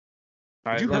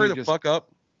All right, Would you hurry the fuck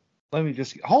up? Let me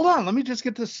just hold on. Let me just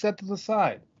get this set to the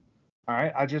side. All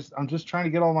right, I'm just trying to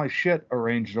get all my shit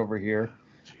arranged over here.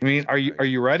 I mean, are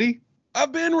you ready?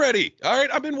 I've been ready. All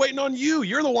right, I've been waiting on you.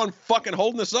 You're the one fucking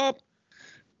holding this up.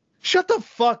 Shut the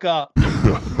fuck up.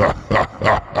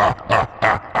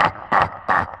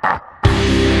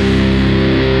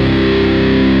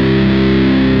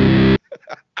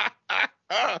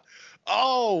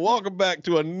 Oh, welcome back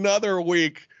to another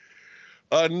week.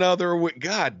 Another week.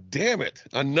 God damn it.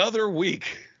 Another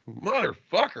week.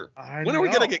 Motherfucker. When are we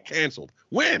going to get canceled?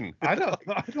 When? I don't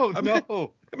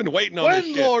know. I've been waiting on this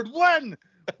shit. When, Lord, when?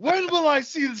 When will I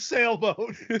see the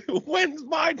sailboat? When's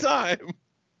my time?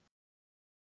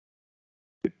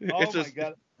 Oh, my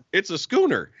God. It's a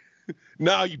schooner.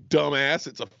 No, you dumbass.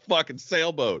 It's a fucking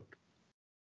sailboat.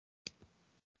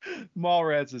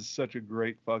 Mallrats is such a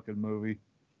great fucking movie.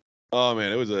 Oh,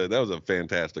 man, that was a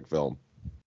fantastic film.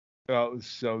 Oh, it was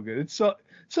so good. It's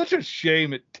such a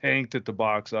shame it tanked at the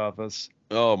box office.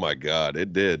 Oh, my God.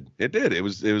 It did. It did. It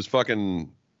was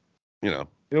fucking, you know.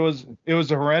 It was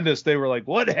horrendous. They were like,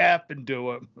 what happened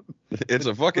to him? It's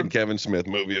a fucking Kevin Smith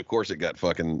movie. Of course it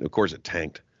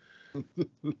tanked.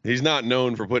 He's not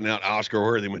known for putting out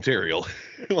Oscar-worthy material.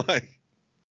 Like,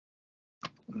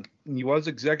 he was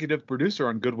executive producer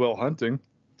on Good Will Hunting.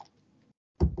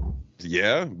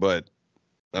 Yeah, but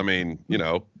I mean, you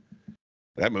know,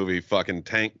 that movie fucking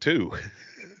tanked too.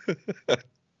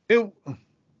 It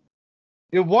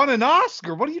won an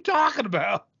Oscar. What are you talking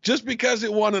about? Just because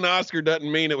it won an Oscar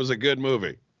doesn't mean it was a good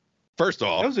movie. First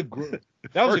off, that was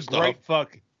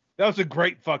a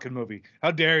great fucking movie.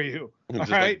 How dare you? All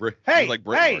right. Hey,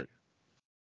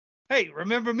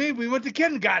 remember me? We went to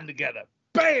kindergarten together.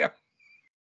 Bam.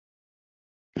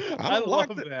 I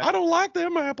love that. I don't like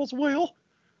them apples, Will.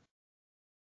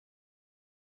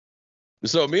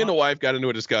 So me and the wife got into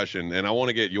a discussion, and I want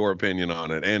to get your opinion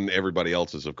on it, and everybody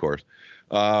else's, of course.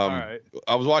 All right.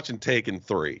 I was watching Taken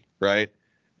 3, right?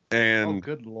 And oh,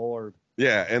 good Lord.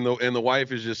 Yeah, and the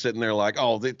wife is just sitting there like,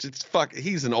 oh, it's fuck.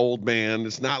 He's an old man.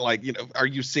 It's not like, you know, are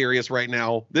you serious right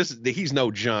now? He's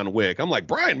no John Wick. I'm like,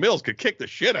 Brian Mills could kick the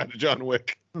shit out of John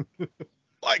Wick.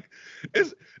 Like,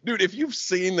 dude, if you've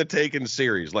seen the Taken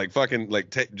series, like fucking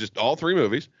like just all three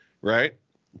movies, right?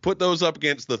 Put those up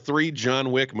against the 3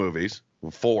 John Wick movies,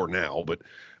 4 now, but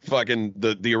fucking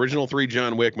the original 3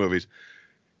 John Wick movies.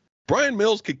 Brian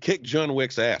Mills could kick John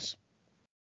Wick's ass.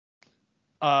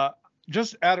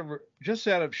 Just out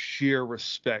of sheer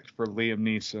respect for Liam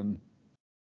Neeson,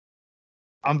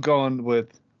 I'm going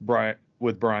with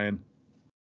Brian.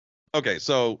 Okay,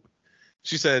 so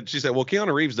she said, well,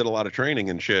 Keanu Reeves did a lot of training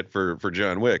and shit for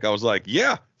John Wick. I was like,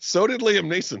 yeah, so did Liam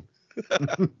Neeson.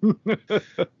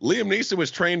 Liam Neeson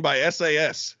was trained by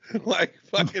SAS. Like,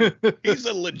 fucking, he's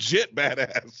a legit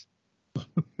badass.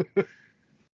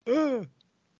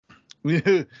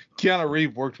 Keanu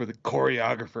Reeves worked with a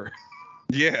choreographer.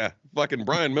 Yeah, fucking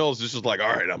Brian Mills is just like, all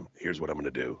right, here's what I'm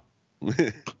gonna do.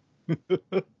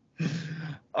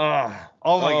 Oh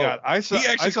my God! He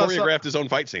actually choreographed his own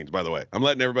fight scenes, by the way. I'm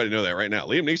letting everybody know that right now.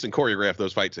 Liam Neeson choreographed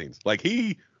those fight scenes. Like,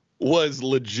 he was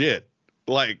legit,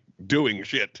 like, doing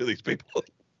shit to these people.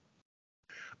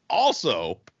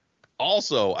 Also,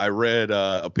 I read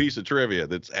a piece of trivia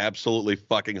that's absolutely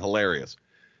fucking hilarious.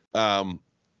 Liam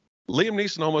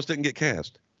Neeson almost didn't get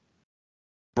cast.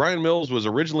 Brian Mills was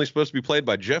originally supposed to be played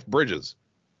by Jeff Bridges.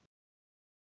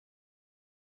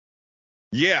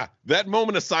 Yeah, that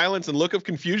moment of silence and look of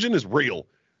confusion is real.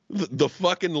 The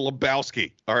fucking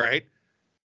Lebowski, all right?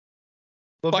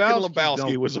 Fucking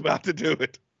Lebowski was about to do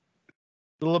it.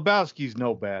 The Lebowski's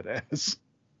no badass.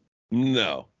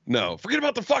 No. Forget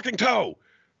about the fucking toe.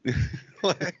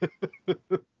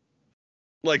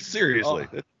 like seriously,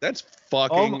 that's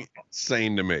fucking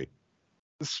insane to me.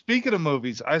 Speaking of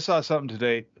movies, I saw something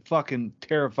today fucking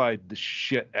terrified the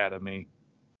shit out of me.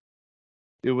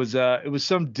 It was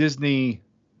some Disney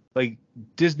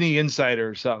Insider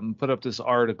or something put up this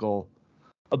article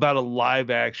about a live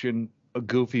action, a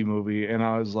Goofy movie, and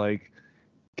I was like,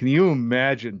 can you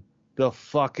imagine the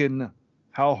fucking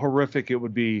how horrific it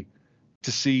would be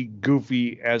to see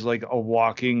Goofy as like a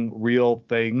walking real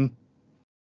thing?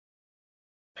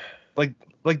 Like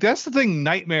that's the thing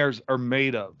nightmares are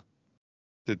made of.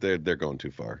 They're going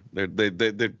too far.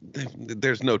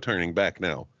 There's no turning back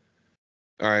now.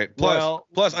 All right.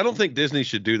 Plus, I don't think Disney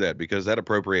should do that because that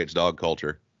appropriates dog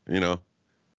culture. You know.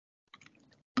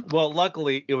 Well,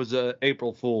 luckily it was a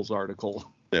April Fool's article.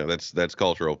 Yeah, that's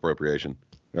cultural appropriation.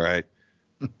 All right.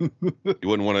 You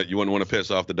wouldn't want to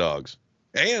piss off the dogs.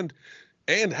 And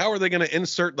how are they going to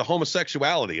insert the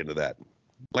homosexuality into that?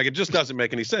 Like, it just doesn't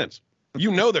make any sense.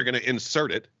 You know they're going to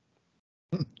insert it.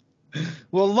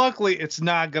 Well, luckily, it's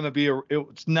not going to be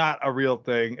it's not a real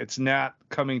thing. It's not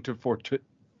coming to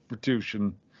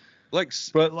fruition. Like,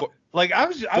 But like I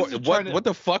was just trying to. What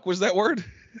the fuck was that word?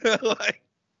 Like,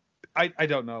 I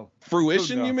don't know.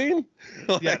 Fruition, you mean?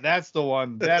 Like, yeah, that's the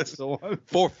one. That's the one.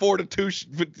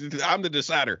 I'm the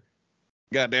decider.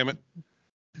 God damn it.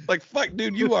 Like, fuck,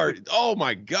 dude, you are. Oh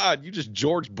my God, you just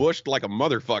George Bushed like a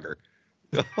motherfucker.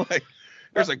 Like,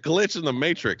 there's a glitch in the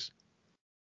matrix.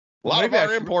 A lot of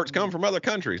our imports come from other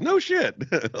countries. No shit.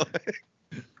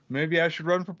 Maybe I should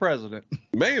run for president.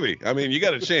 Maybe. I mean, you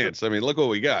got a chance. I mean, look what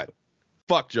we got.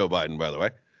 Fuck Joe Biden, by the way.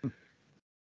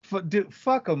 Dude,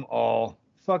 fuck them all.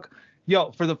 Fuck.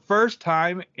 Yo, for the first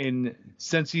time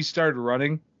since he started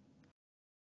running,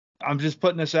 I'm just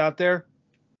putting this out there.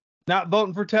 Not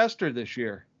voting for Tester this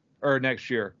year or next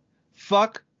year.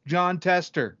 Fuck John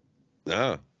Tester.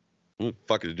 Ah, who the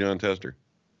fuck is John Tester?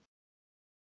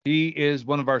 He is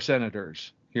one of our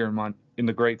senators here in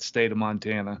the great state of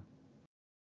Montana.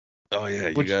 Oh yeah,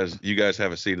 you guys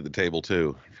have a seat at the table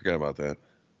too. I forgot about that.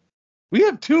 We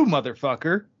have two,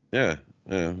 motherfucker. Yeah,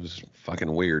 it was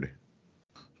fucking weird.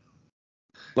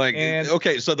 Like,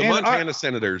 okay, so the Montana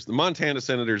senators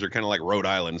are kind of like Rhode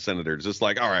Island senators. It's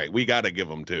like, all right, we got to give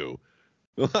them two.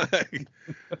 Like,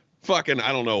 fucking,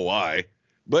 I don't know why,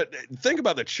 but think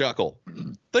about the chuckle.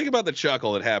 Think about the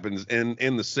chuckle that happens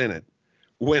in the Senate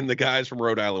when the guys from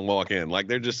Rhode Island walk in. Like,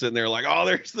 they're just sitting there like, oh,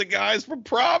 there's the guys from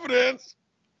Providence.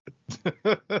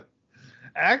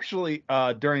 Actually,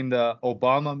 during the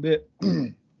Obama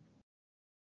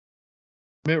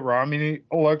Mitt Romney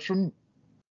election.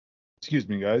 Excuse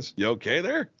me, guys. You okay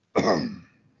there?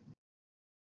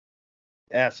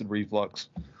 Acid reflux.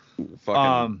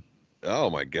 Fucking, oh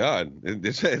my God.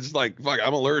 It's like, fuck,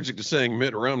 I'm allergic to saying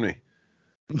Mitt Romney.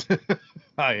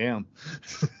 I am.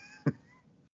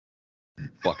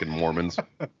 Fucking Mormons.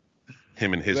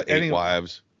 Him and his 8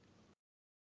 wives.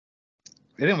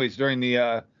 Anyways, during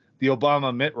the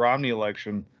Obama Mitt Romney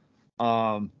election,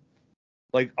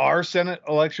 like our Senate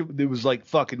election, it was like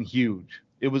fucking huge.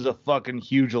 It was a fucking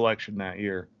huge election that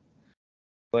year.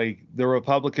 Like the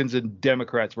Republicans and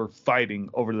Democrats were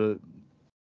fighting over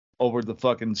the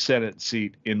fucking Senate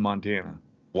seat in Montana.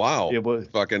 Wow. It was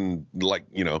fucking like,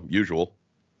 usual.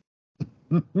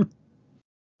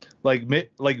 like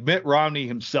Mitt Romney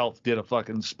himself did a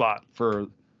fucking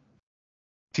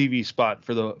TV spot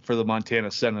for the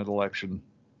Montana Senate election.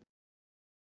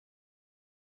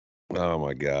 Oh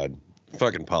my God.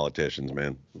 Fucking politicians,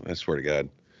 man. I swear to God.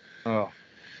 Oh.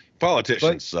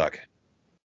 Politicians suck.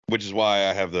 Which is why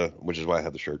I have the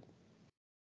shirt.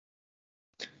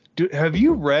 Dude, have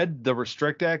you read the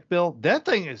Restrict Act bill? That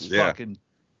thing is fucking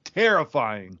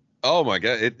terrifying. Oh my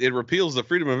God. It repeals the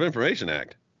Freedom of Information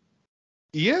Act.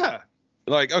 Yeah.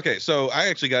 Like, okay, so I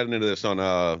actually got into this on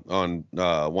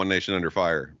One Nation Under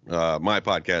Fire, my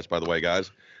podcast, by the way,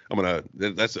 guys.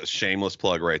 That's a shameless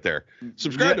plug right there.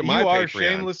 Subscribe to my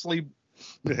Patreon.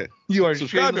 You are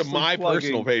subscribe to my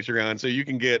personal Patreon so you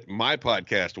can get my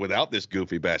podcast without this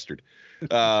goofy bastard.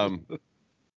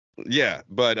 Yeah,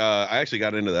 but I actually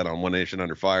got into that on One Nation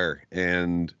Under Fire,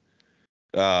 and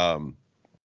I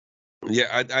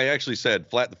actually said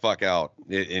flat the fuck out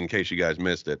in case you guys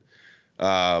missed it.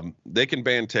 They can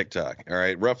ban TikTok. All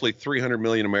right, roughly 300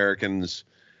 million Americans,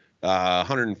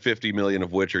 150 million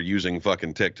of which are using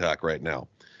fucking TikTok right now.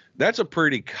 That's a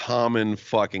pretty common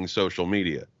fucking social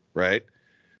media, right?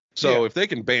 So if they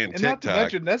can ban TikTok, not to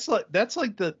mention, that's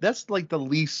like the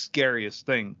least scariest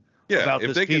thing about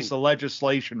this piece of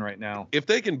legislation right now. If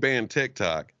they can ban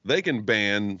TikTok, they can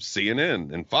ban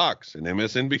CNN and Fox and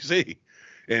MSNBC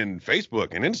and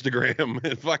Facebook and Instagram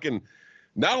and fucking.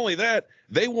 Not only that,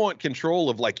 they want control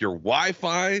of like your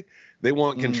Wi-Fi. They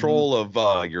want control of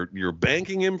your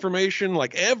banking information,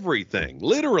 like everything.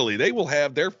 Literally, they will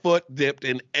have their foot dipped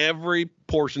in every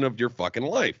portion of your fucking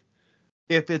life.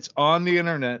 If it's on the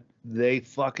internet,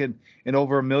 and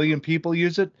over 1 million people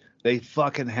use it, they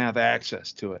fucking have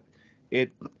access to it.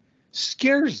 It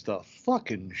scares the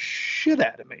fucking shit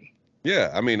out of me.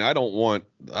 Yeah, I mean, I don't want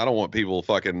people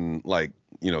fucking like,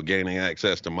 gaining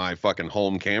access to my fucking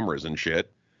home cameras and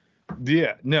shit.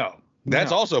 Yeah, no.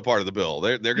 That's also part of the bill.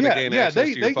 They're going to gain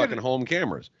access to your fucking home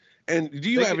cameers. And do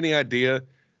you have any idea?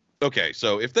 Okay,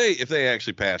 so if they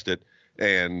actually passed it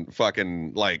and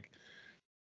fucking like,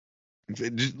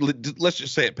 let's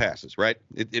just say it passes, right?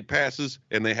 It passes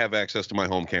and they have access to my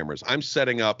home cameras. I'm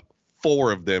setting up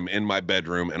 4 of them in my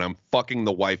bedroom and I'm fucking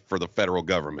the wife for the federal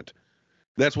government.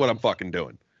 That's what I'm fucking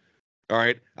doing. All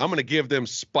right. I'm going to give them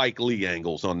Spike Lee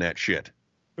angles on that shit.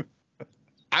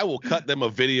 I will cut them a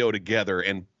video together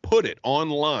and put it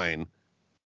online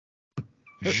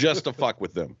just to fuck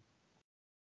with them.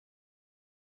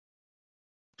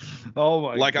 Oh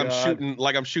my like God.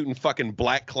 I'm shooting fucking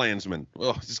Black Klansmen.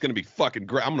 Oh, this is gonna be fucking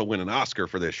great. I'm gonna win an Oscar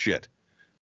for this shit.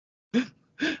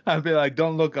 I'd be like,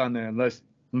 don't look on there unless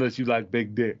you like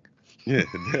big dick. Yeah.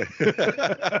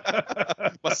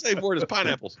 My safe word is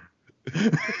pineapples.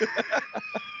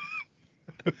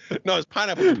 No, it's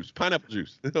pineapple juice. Pineapple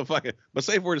juice. Fucking. My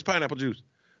safe word is pineapple juice.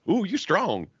 Ooh, you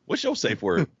strong. What's your safe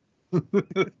word?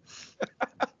 What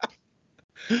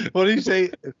do you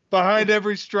say? Behind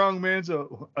every strong man's a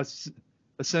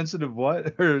sensitive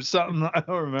what or something? I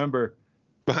don't remember.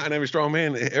 Behind every strong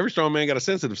man got a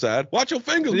sensitive side. Watch your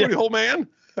fingers, Yeah. booty hole man.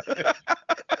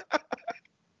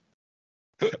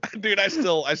 Dude, I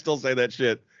still say that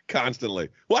shit constantly.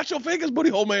 Watch your fingers, booty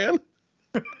hole man.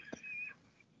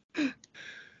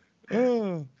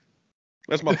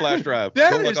 That's my flash drive.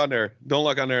 Don't look on there. Don't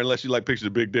look on there unless you like pictures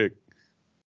of big dick.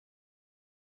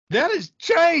 That is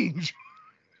change.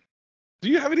 Do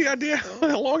you have any idea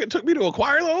how long it took me to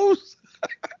acquire those?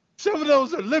 Some of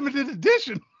those are limited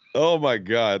edition. Oh my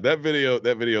God, that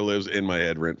video lives in my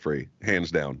head rent free,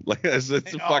 hands down. Like it's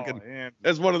fucking,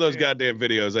 that's one of those goddamn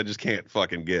videos I just can't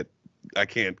fucking get. I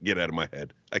can't get out of my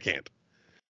head. I can't.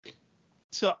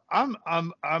 So I'm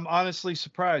honestly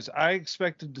surprised. I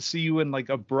expected to see you in like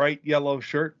a bright yellow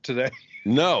shirt today.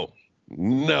 No,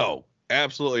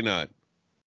 absolutely not.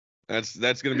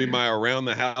 That's gonna be my around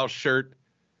the house shirt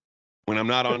when I'm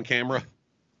not on camera.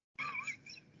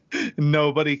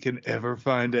 Nobody can ever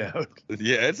find out.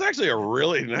 Yeah, it's actually a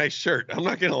really nice shirt. I'm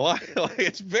not gonna lie. Like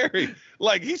it's very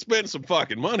like he spent some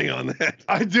fucking money on that.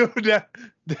 I do that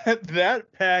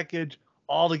package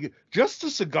just the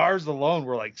cigars alone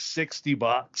were like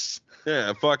 $60.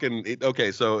 Yeah, fucking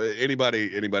okay. So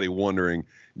anybody wondering,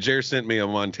 Jer sent me a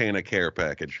Montana care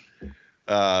package.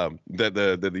 That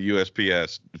the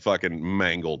USPS fucking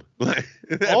mangled.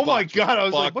 Oh my God! I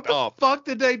was like, what the fuck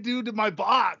did they do to my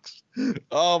box?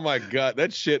 Oh my God,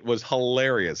 that shit was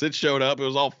hilarious. It showed up, it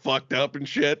was all fucked up and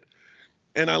shit.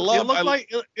 And I love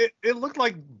it looked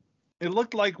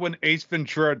like when Ace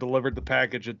Ventura delivered the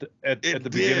package at the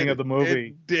beginning of the movie.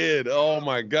 It did. Oh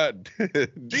my God,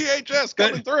 DHS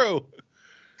coming through.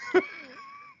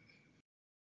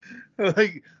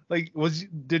 Like was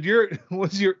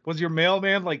your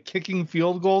mailman like kicking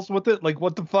field goals with it? Like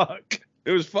what the fuck?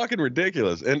 It was fucking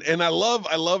ridiculous. And I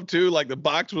love too, like the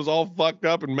box was all fucked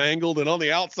up and mangled, and on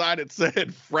the outside it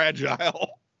said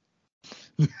fragile.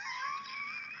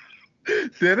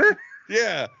 Did it?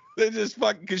 Yeah. They just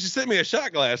fucking, because she sent me a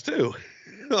shot glass too.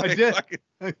 Like,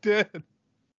 I did.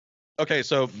 Okay,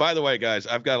 so by the way, guys,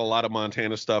 I've got a lot of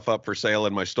Montana stuff up for sale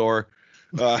in my store.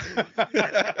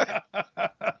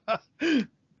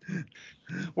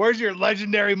 Where's your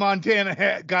legendary Montana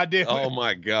hat? Goddamn. Oh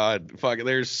my God. Fucking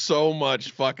there's so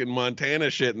much fucking Montana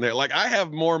shit in there. Like I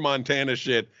have more Montana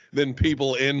shit than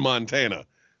people in Montana.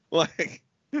 Like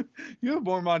you have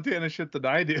more Montana shit than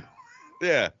I do.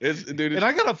 Yeah, dude. And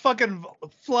I got a fucking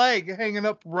flag hanging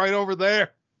up right over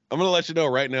there. I'm gonna let you know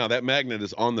right now that magnet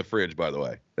is on the fridge, by the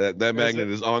way. That magnet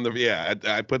is on the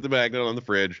I put the magnet on the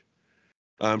fridge.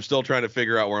 I'm still trying to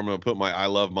figure out where I'm gonna put my I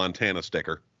Love Montana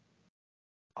sticker.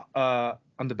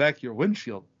 On the back of your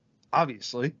windshield,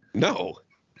 obviously. No,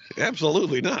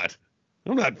 absolutely not.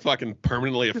 I'm not fucking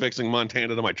permanently affixing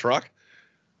Montana to my truck.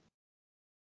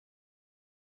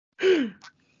 The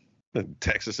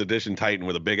Texas Edition Titan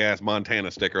with a big ass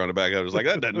Montana sticker on the back. I was like,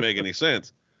 that doesn't make any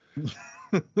sense.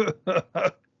 My God.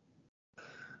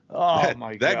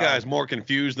 That guy's more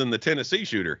confused than the Tennessee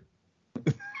shooter.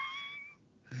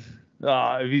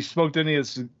 Have you smoked any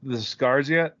of the cigars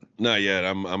yet? Not yet.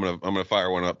 I'm gonna fire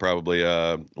one up probably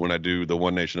when I do the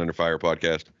One Nation Under Fire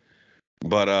podcast.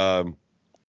 But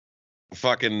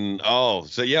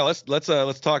so yeah,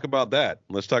 let's talk about that.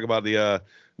 Let's talk about the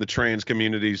trans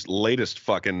community's latest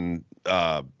fucking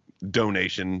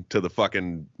donation to the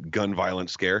fucking gun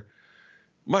violence scare.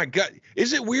 My God,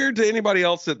 is it weird to anybody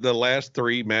else that the last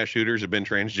 3 mass shooters have been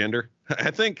transgender? I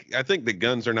think that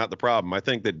guns are not the problem. I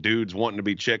think that dudes wanting to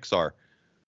be chicks are.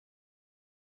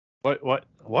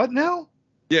 What now?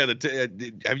 Yeah,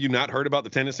 have you not heard about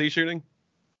the Tennessee shooting?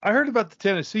 I heard about the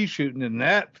Tennessee shooting, and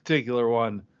that particular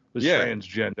one was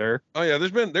transgender. Oh yeah,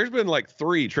 there's been like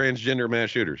 3 transgender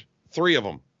mass shooters. 3 of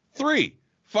them. 3.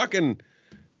 Fucking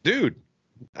dude.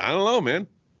 I don't know, man.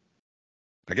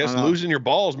 I guess losing your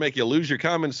balls make you lose your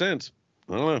common sense.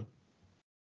 I don't know.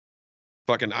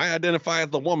 Fucking, I identify as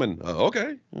the woman.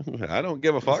 Okay. I don't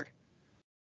give a fuck.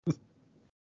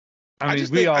 I mean,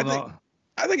 we all know.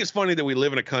 I think it's funny that we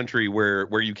live in a country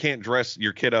where you can't dress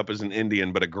your kid up as an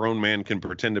Indian, but a grown man can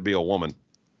pretend to be a woman.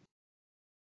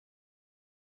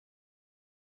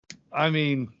 I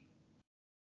mean,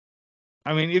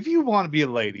 I mean, if you want to be a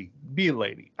lady, be a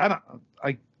lady.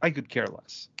 I could care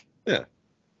less. Yeah.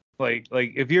 Like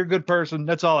if you're a good person,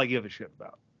 that's all I give a shit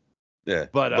about. Yeah.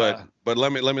 But But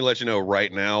let me let you know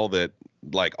right now that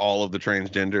like all of the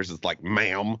transgenders, it's like,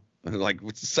 ma'am, like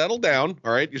settle down.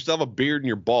 All right. You still have a beard and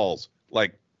your balls.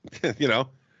 Like, you know,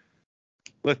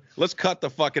 let's cut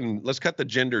the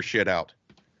gender shit out.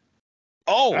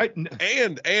 Oh, and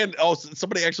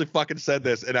somebody actually fucking said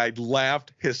this, and I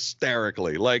laughed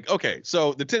hysterically. Like, okay,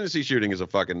 so the Tennessee shooting is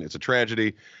it's a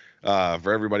tragedy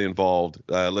for everybody involved.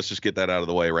 Let's just get that out of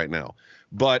the way right now.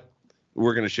 But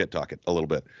we're gonna shit talk it a little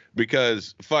bit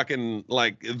because fucking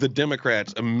like the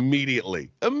Democrats immediately,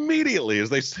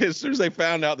 as soon as they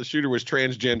found out the shooter was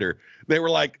transgender, they were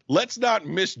like, let's not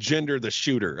misgender the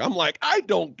shooter. I'm like, I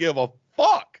don't give a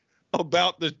fuck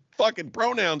about the fucking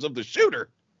pronouns of the shooter.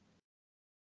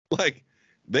 Like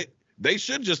they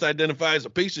should just identify as a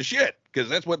piece of shit because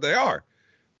that's what they are.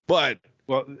 But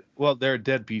well, they're a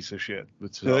dead piece of shit.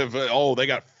 Oh, they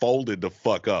got folded the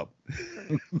fuck up.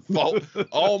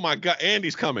 Oh my God,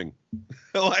 Andy's coming.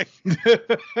 Like,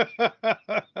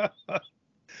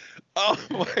 oh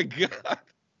my God.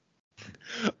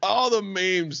 All the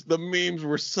memes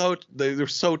were they're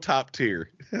so top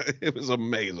tier. It was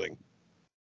amazing.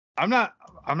 I'm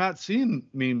not seeing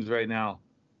memes right now.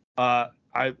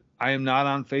 I am not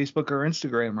on Facebook or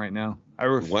Instagram right now. I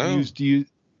refuse to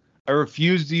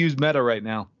use Meta right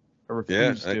now. I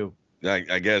refuse to.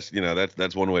 I guess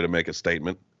that's one way to make a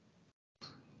statement.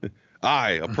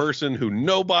 I, a person who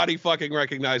nobody fucking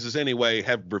recognizes anyway,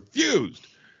 have refused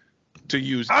to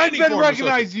use. I've been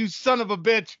recognized, you son of a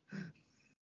bitch.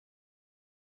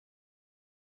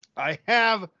 I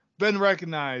have been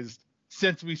recognized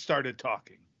since we started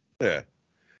talking. Yeah.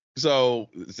 So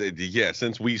yeah,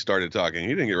 since we started talking, he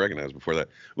didn't get recognized before that.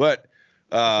 But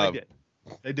I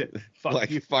did. Fuck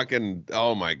like you. Fucking,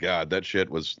 oh my God, that shit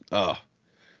was. I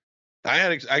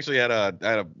had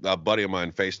a buddy of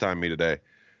mine FaceTime me today,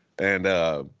 and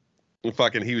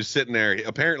fucking he was sitting there.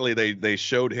 Apparently they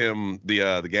showed him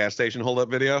the gas station holdup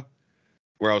video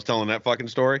where I was telling that fucking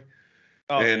story.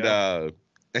 Oh, and yeah.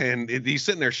 And he's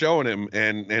sitting there showing him,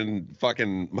 and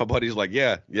fucking my buddy's like,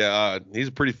 yeah, he's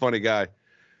a pretty funny guy.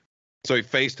 So he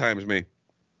FaceTimes me,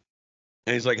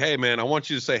 and he's like, hey man, I want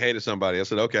you to say hey to somebody. I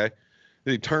said, okay.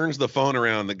 And he turns the phone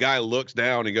around. The guy looks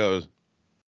down. He goes,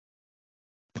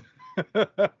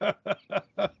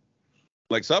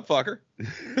 like, sup, fucker.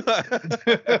 And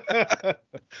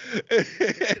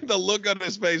the look on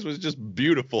his face was just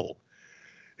beautiful.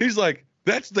 He's like,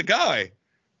 that's the guy.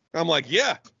 I'm like,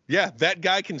 yeah, that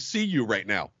guy can see you right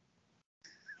now.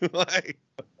 Like,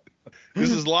 this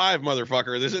is live,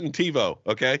 motherfucker. This isn't TiVo,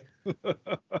 okay?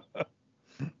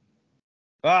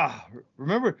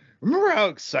 Remember how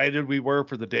excited we were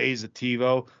for the days of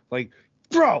TiVo? Like,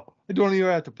 bro, I don't even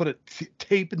have to put a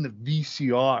tape in the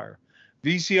VCR.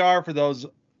 VCR, for those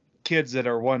kids that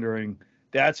are wondering,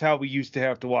 that's how we used to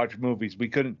have to watch movies.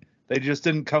 They just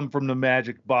didn't come from the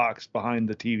magic box behind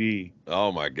the TV.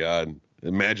 Oh my God.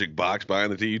 The magic box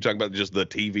behind the TV. You talking about just the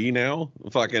TV now?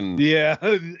 Fucking. Yeah,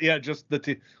 just the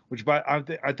TV.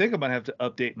 I think I might have to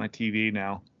update my TV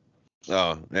now.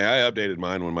 Oh, yeah, I updated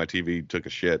mine when my TV took a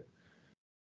shit.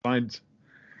 Mine's.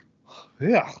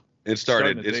 Yeah. It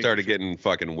started getting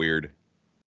fucking weird.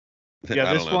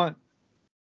 Yeah,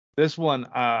 this one,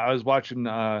 I was watching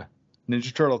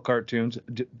Ninja Turtle cartoons.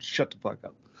 Shut the fuck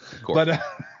up. Of course.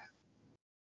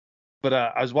 But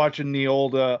I was watching the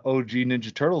old OG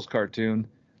Ninja Turtles cartoon,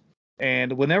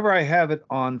 and whenever I have it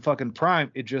on fucking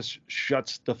Prime, it just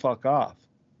shuts the fuck off.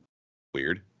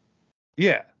 Weird.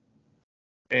 Yeah.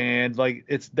 And like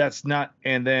that's not.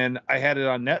 And then I had it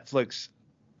on Netflix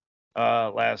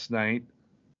last night,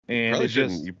 and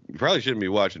you probably shouldn't be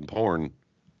watching porn,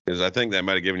 because I think that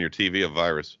might have given your TV a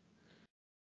virus.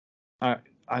 I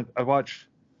watch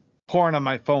porn on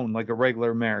my phone like a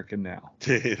regular American now.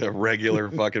 A regular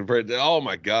fucking. Oh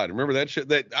my God! Remember that shit?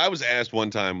 That I was asked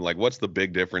one time, like, what's the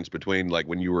big difference between like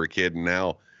when you were a kid and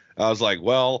now? I was like,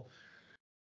 well,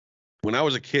 when I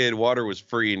was a kid, water was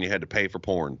free and you had to pay for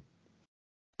porn.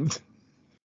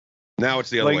 Now it's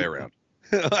the other way around.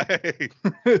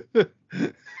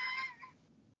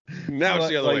 Now it's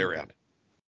the other way around.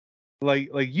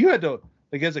 Like you had to,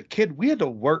 like, as a kid, we had to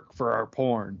work for our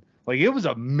porn. Like, it was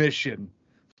a mission.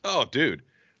 Oh, dude.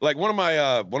 Like one of my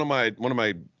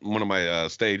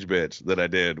stage bits that I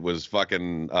did was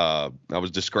fucking I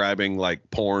was describing like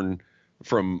porn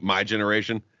from my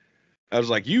generation. I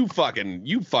was like, you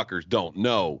fuckers don't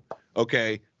know.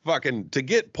 Okay. Fucking to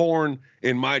get porn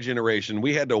in my generation,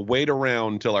 we had to wait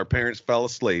around until our parents fell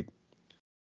asleep.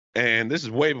 And this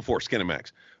is way before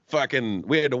Skinamax. fucking,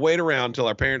 we had to wait around until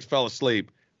our parents fell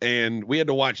asleep, and we had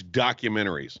to watch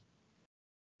documentaries.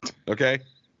 Okay?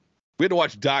 We had to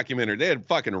watch documentaries. They had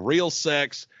fucking real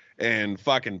sex and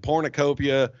fucking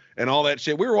pornocopia and all that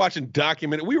shit. We were watching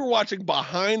we were watching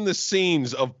behind the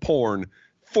scenes of porn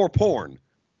for porn.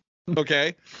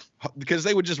 Okay? Because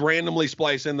they would just randomly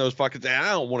splice in those fucking. I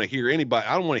don't want to hear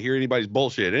anybody's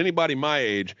bullshit. Anybody my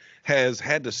age has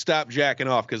had to stop jacking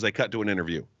off because they cut to an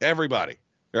interview. Everybody,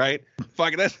 right?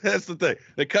 Fucking that's the thing.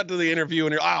 They cut to the interview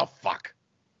and you're, oh fuck.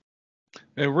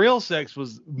 And real sex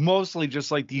was mostly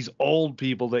just like these old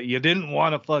people that you didn't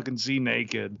want to fucking see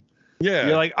naked. Yeah.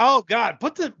 You're like, oh God,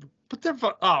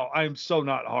 oh, I'm so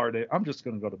not hard. I'm just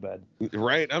gonna go to bed.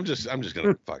 Right? I'm just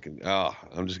gonna fucking. Oh,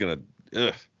 I'm just gonna.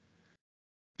 Ugh.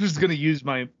 Just gonna use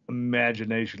my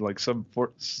imagination like some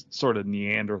sort of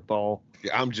Neanderthal.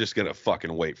 I'm just gonna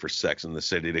fucking wait for Sex in the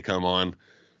City to come on.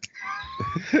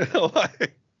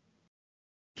 Like,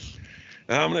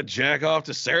 I'm gonna jack off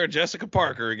to Sarah Jessica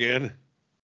Parker again.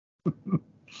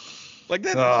 Like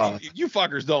that, you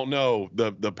fuckers don't know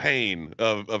the pain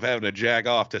of having to jack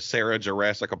off to Sarah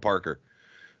Jessica Parker.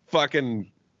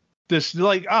 Fucking this,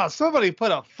 like, somebody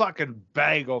put a fucking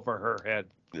bag over her head.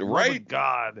 Right? Oh my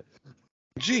God.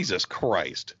 Jesus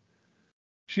Christ.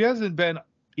 She hasn't been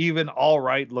even all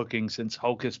right looking since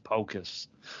Hocus Pocus.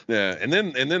 Yeah, and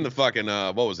then the fucking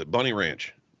what was it? Bunny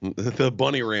Ranch. The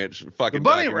Bunny Ranch fucking the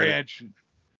Bunny Ranch.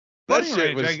 That Bunny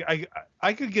shit Ranch. was,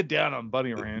 I could get down on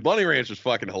Bunny Ranch. Bunny Ranch was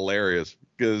fucking hilarious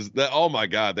because oh my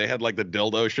God, they had like the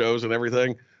dildo shows and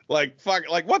everything. Like fuck,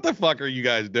 like what the fuck are you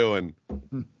guys doing?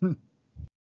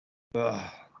 I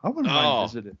wouldn't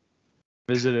mind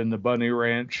visiting the Bunny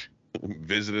Ranch.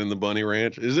 Visiting the Bunny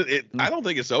Ranch? Is it? I don't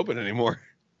think it's open anymore.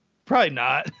 Probably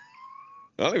not.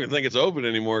 I don't even think it's open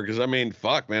anymore because I mean,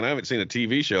 fuck, man, I haven't seen a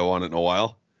TV show on it in a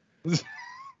while. I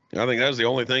think that was the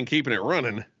only thing keeping it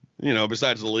running, you know,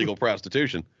 besides the legal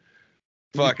prostitution.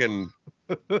 Fucking,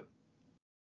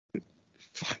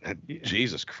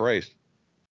 Jesus Christ.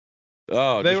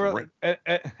 Oh, they were,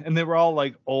 and they were all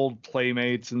like old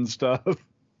playmates and stuff.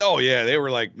 Oh yeah, they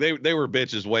were like they were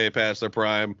bitches way past their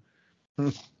prime.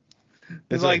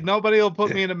 It's like nobody will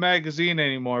put me in a magazine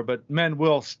anymore, but men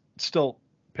will still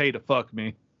pay to fuck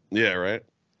me. Yeah, right.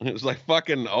 It was like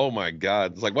fucking, oh my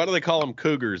God. It's like, why do they call them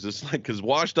cougars? It's like, because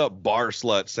washed up bar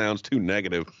slut sounds too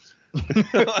negative.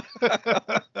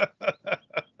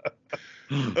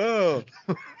 Oh.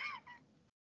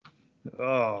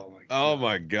 Oh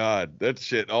my God. That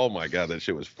shit. Oh my God. That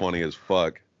shit was funny as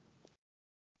fuck.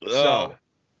 So,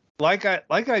 like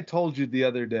I told you the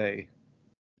other day,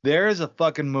 there is a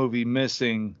fucking movie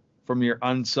missing from your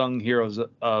unsung heroes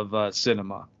of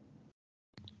cinema.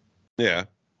 Yeah.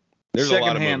 There's a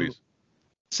lot of movies.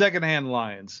 Secondhand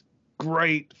Lions.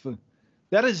 Great.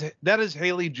 That is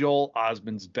Haley Joel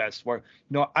Osment's best work.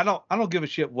 You know, I don't give a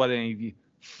shit what any of you.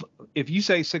 If you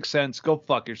say Sixth Sense, go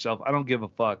fuck yourself. I don't give a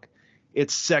fuck.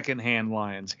 It's Secondhand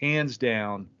Lions, hands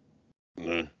down.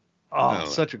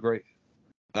 Such a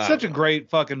great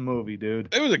fucking movie,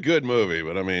 dude. It was a good movie,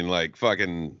 but I mean, like,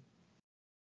 fucking,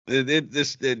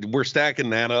 we're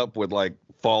stacking that up with like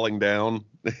Falling Down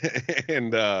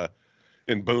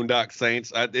and Boondock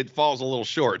Saints. It falls a little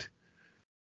short.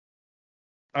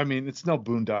 I mean, it's no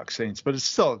Boondock Saints, but it's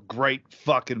still a great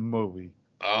fucking movie.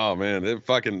 Oh man, it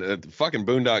fucking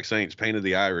Boondock Saints painted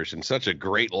the Irish in such a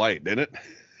great light, didn't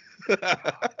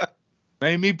it?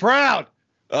 Made me proud.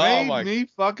 Oh, Made me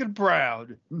fucking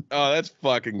proud. Oh, that's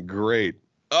fucking great.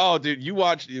 Oh, dude, you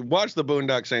watch the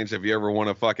Boondock Saints if you ever want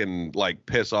to fucking like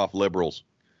piss off liberals,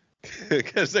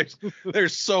 because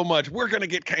there's so much. We're gonna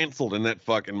get canceled in that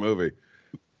fucking movie.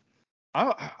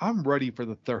 I'm ready for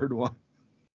the third one.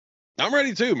 I'm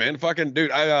ready too, man. Fucking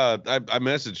dude, I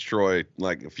messaged Troy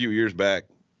like a few years back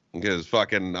because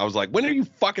fucking I was like, when are you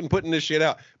fucking putting this shit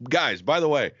out, guys? By the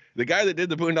way, the guy that did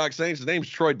the Boondock Saints, his name's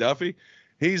Troy Duffy.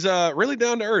 He's really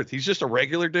down to earth. He's just a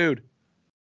regular dude.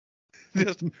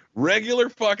 Just regular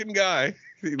fucking guy.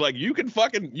 Like you can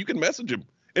message him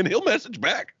and he'll message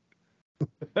back.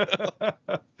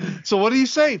 So what do you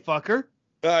say, fucker?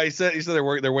 He said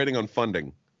they're waiting on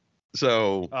funding.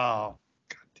 So God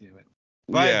damn it.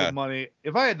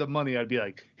 If I had the money, I'd be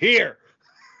like, here.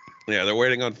 Yeah, they're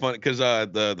waiting on funding because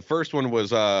the first one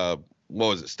was what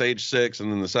was it, Stage 6,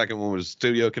 and then the second one was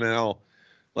Studio Canal.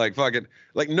 Like fucking,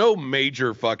 like no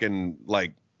major fucking,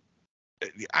 like,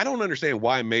 I don't understand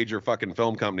why major fucking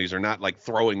film companies are not like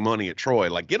throwing money at Troy.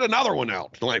 Like, get another one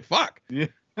out. Like, fuck. Yeah.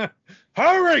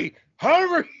 Hurry.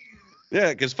 Yeah,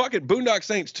 because fucking Boondock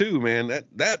Saints 2, man,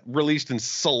 that released in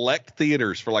select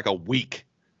theaters for like a week.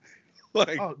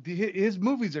 Like, his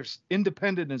movies are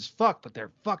independent as fuck, but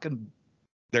they're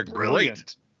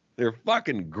great. They're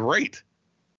fucking great.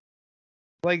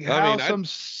 Like how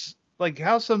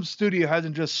how some studio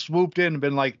hasn't just swooped in and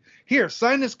been like, here,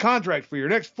 sign this contract for your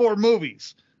next 4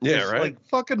 movies. Yeah, it's right. Like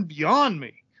fucking beyond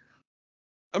me.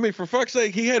 I mean, for fuck's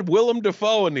sake, he had Willem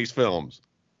Dafoe in these films.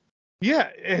 Yeah,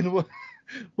 and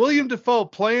William Dafoe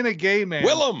playing a gay man.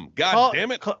 Willem, God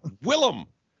damn it, Willem.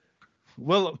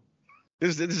 Willem.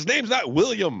 His name's not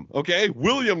William, okay?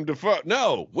 William Dafoe.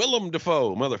 No, Willem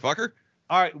Dafoe, motherfucker.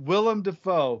 All right, Willem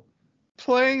Dafoe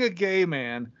playing a gay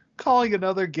man, calling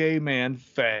another gay man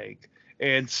fag,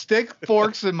 and stick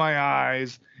forks in my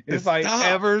eyes if I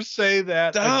ever say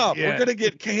that Stop. again. We're gonna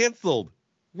get canceled.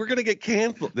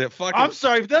 That fucking. I'm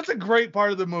sorry, that's a great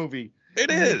part of the movie. It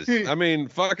is. I mean,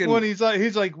 fucking. When he's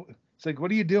like,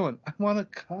 what are you doing? I want to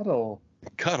cuddle.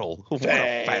 Cuddle. What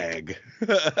a fag.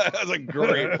 That's a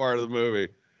great part of the movie.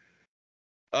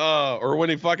 Or when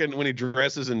he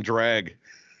dresses in drag.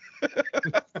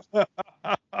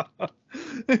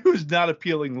 It was not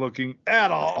appealing looking at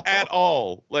all. At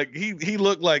all. Like he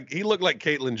looked like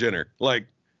Caitlyn Jenner. Like.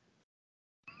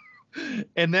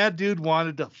 And that dude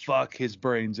wanted to fuck his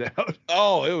brains out.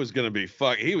 Oh, it was gonna be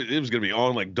fuck. It was gonna be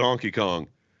on like Donkey Kong.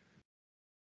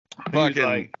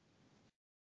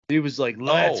 He was like,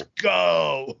 let's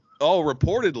go. Oh,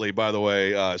 reportedly, by the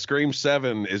way, Scream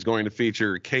 7 is going to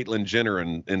feature Caitlyn Jenner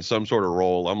in some sort of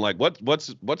role. I'm like,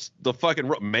 what's the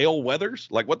fucking male Weathers?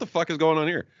 Like, what the fuck is going on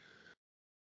here?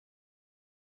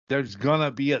 There's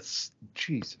gonna be a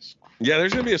Jesus. Yeah,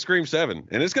 there's gonna be a Scream 7,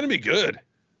 and it's gonna be good.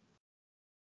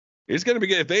 It's gonna be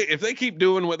good if they keep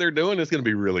doing what they're doing. It's gonna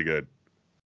be really good.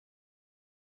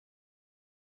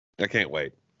 I can't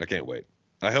wait.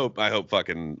 I hope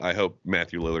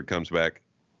Matthew Lillard comes back.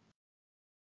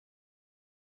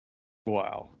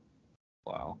 Wow.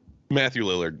 Matthew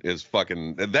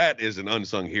Lillard that is an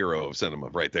unsung hero of cinema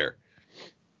right there.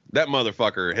 That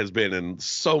motherfucker has been in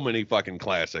so many fucking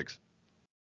classics.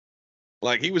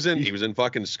 Like he was in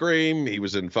fucking Scream. He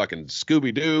was in fucking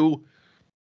Scooby-Doo.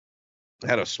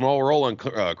 Had a small role on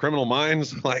Criminal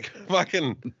Minds. Like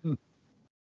fucking,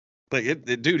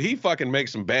 dude, he fucking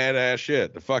makes some badass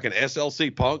shit. The fucking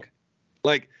SLC Punk.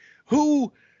 Like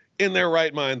who in their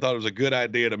right mind thought it was a good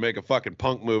idea to make a fucking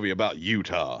punk movie about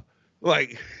Utah?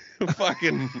 Like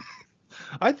fucking.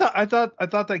 I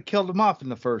thought they killed him off in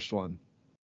the first one.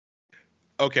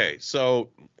 Okay, so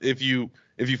if you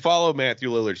follow Matthew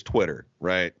Lillard's Twitter,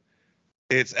 right?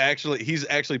 He's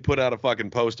actually put out a fucking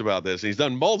post about this. He's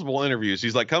done multiple interviews.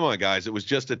 He's like, come on, guys, it was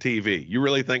just a TV. You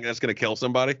really think that's going to kill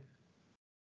somebody?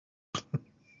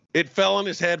 It fell on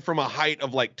his head from a height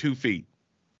of like 2 feet.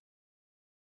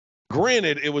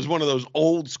 Granted, it was one of those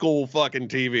old school fucking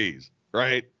TVs,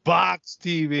 right? Box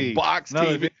TV.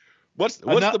 TV. What's the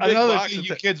big another box? thing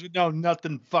you kids would know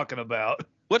nothing fucking about.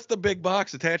 What's the big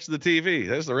box attached to the TV?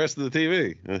 That's the rest of the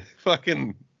TV.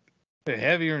 Fucking. They're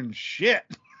heavier than shit.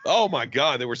 Oh my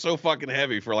God, they were so fucking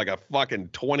heavy for like a fucking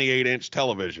 28-inch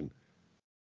television.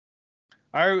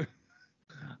 I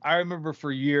remember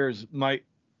for years my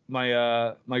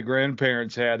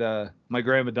grandparents had my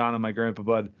grandma Donna and my grandpa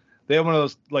Bud. They had one of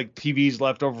those like TVs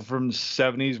left over from the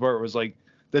 70s where it was like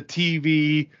the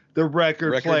TV, the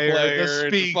record player, the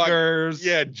speakers.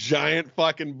 Giant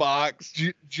fucking box.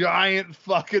 Giant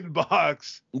fucking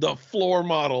box. The floor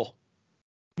model.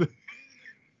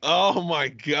 Oh my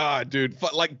God, dude.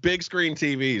 Like big screen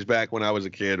TVs back when I was a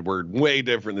kid were way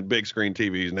different than big screen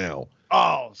TVs now.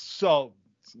 Oh, so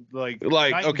like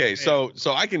okay, so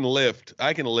I can lift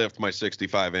my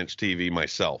 65-inch TV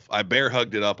myself. I bear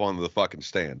hugged it up onto the fucking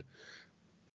stand.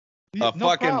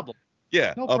 Problem.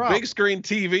 Yeah, no a problem. big screen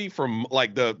TV from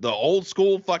like the old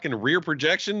school fucking rear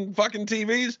projection fucking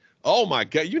TVs. Oh my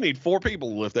God, you need 4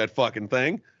 people to lift that fucking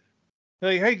thing.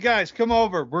 Hey guys, come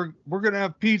over. We're gonna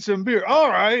have pizza and beer. All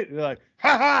right. You're like,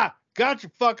 ha, gotcha,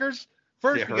 fuckers.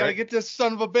 First, we gotta get this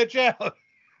son of a bitch out.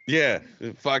 Yeah,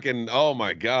 fucking. Oh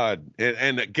my God,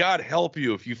 and God help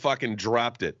you if you fucking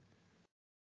dropped it.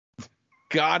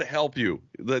 God help you.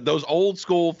 Those old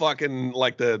school fucking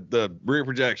like the rear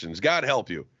projections. God help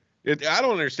you. I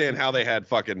don't understand how they had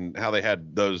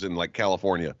those in like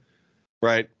California,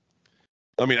 right?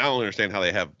 I mean, I don't understand how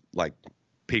they have like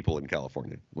people in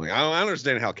California. Like, I don't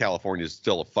understand how California is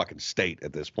still a fucking state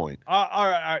at this point. All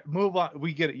right, move on.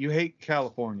 We get it. You hate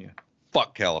California.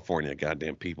 Fuck California,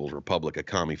 goddamn People's Republic of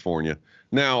California.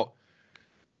 Now,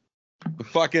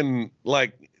 fucking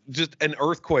like just an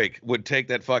earthquake would take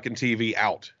that fucking TV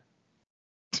out.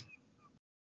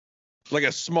 Like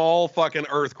a small fucking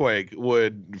earthquake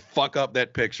would fuck up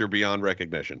that picture beyond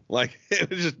recognition. Like it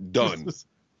was just done.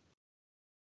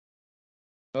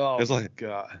 Oh, it's like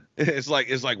God. It's like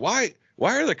why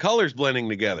are the colors blending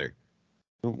together?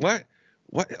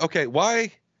 What? Okay,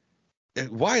 why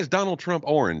is Donald Trump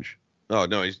orange? Oh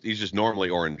no, he's just normally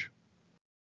orange.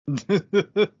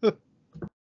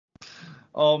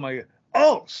 Oh my God.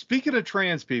 Oh, speaking of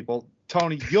trans people,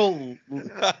 Tony,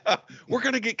 We're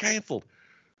gonna get canceled.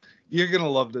 you're gonna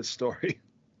love this story.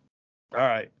 All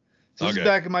right. So this Okay. is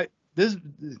back in my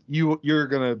you're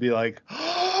gonna be like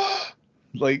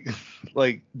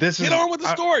like this is Get on with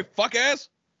the story, fuck ass.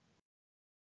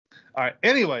 all right.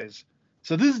 Anyways,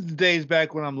 so this is the days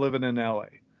back when I'm living in LA.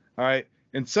 All right.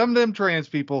 And some of them trans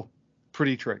people,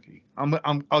 pretty tricky.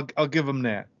 I'll give them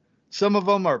that. Some of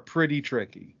them are pretty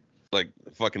tricky. Like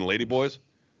fucking ladyboys.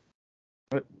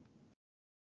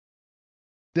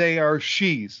 They are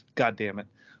she's, god damn it.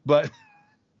 But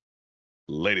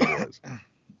Ladyboys.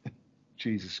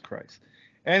 Jesus Christ.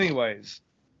 Anyways,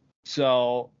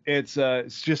 so it's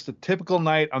just a typical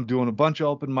night. I'm doing a bunch of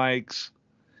open mics,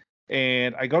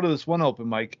 and I go to this one open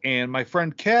mic, and my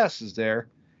friend Cass is there,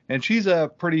 and she's a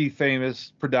pretty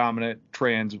famous, predominant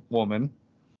trans woman,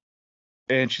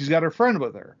 and she's got her friend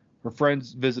with her. Her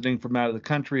friend's visiting from out of the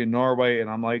country in Norway, and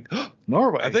I'm like,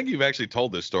 Norway. I think you've actually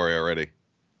told this story already.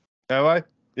 Have I?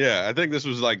 Yeah, I think this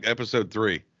was like episode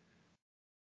 3.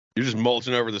 You're just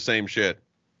mulching over the same shit.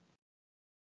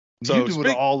 So you do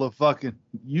it all the fucking.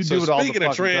 You do it all the fucking speaking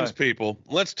of trans time. people,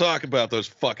 let's talk about those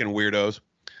fucking weirdos.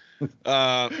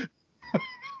 I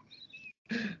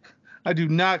do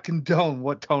not condone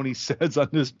what Tony says on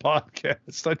this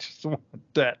podcast. I just want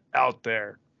that out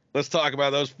there. Let's talk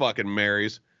about those fucking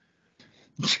Marys.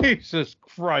 Jesus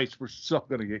Christ, we're so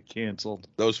gonna get canceled.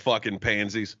 Those fucking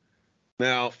pansies.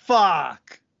 Now,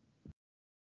 Fuck.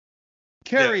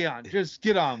 Carry on. Just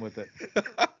get on with it.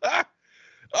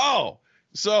 oh,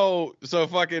 so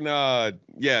fucking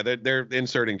yeah, they're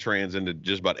inserting trans into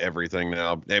just about everything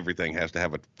now. Everything has to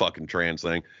have a fucking trans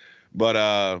thing. But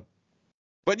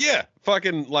yeah,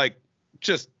 fucking like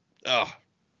just the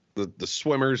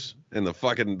swimmers and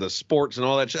the sports and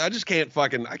all that shit. I just can't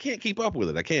I can't keep up with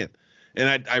it. I can't.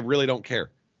 And I really don't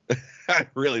care. I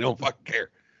really don't fucking care.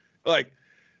 Like,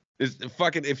 it's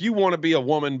fucking, if you want to be a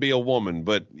woman,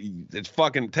 but it's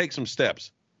fucking take some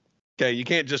steps. Okay, you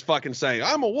can't just fucking say,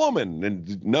 I'm a woman.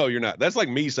 And no, you're not. That's like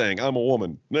me saying, I'm a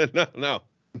woman. No,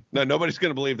 nobody's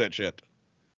going to believe that shit.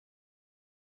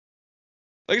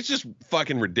 Like, it's just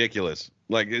fucking ridiculous.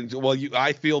 Like, well,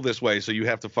 I feel this way, so you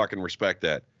have to fucking respect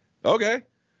that. Okay.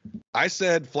 I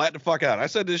said flat the fuck out. I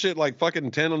said this shit like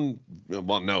fucking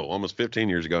almost 15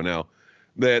 years ago now.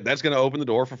 That's going to open the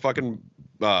door for fucking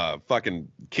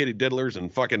kitty diddlers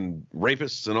and fucking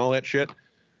rapists and all that shit.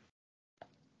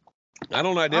 I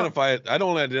don't identify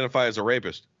as a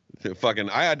rapist.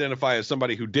 I identify as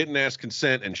somebody who didn't ask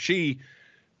consent and she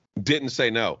didn't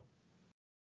say no.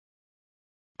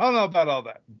 I don't know about all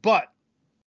that, but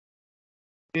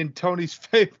in Tony's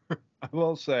favor, I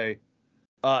will say,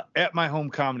 at my home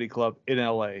comedy club in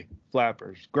LA,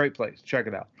 Flappers, great place. Check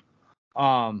it out.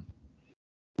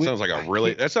 Sounds like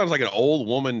that sounds like an old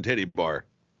woman titty bar.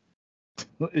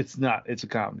 It's not. It's a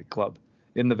comedy club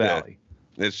in the Valley.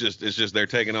 Yeah. It's just they're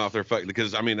taking off their fucking,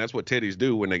 because I mean that's what titties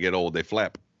do when they get old. They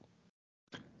flap.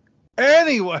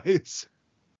 Anyways.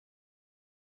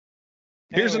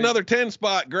 Here's another 10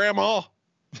 spot, Grandma.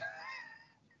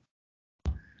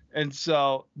 And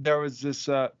so there was this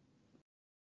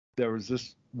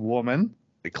woman.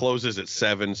 It closes at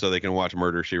 7 so they can watch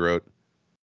Murder, She Wrote.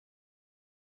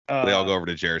 They all go over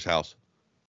to Jerry's house.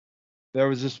 There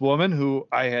was this woman who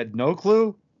I had no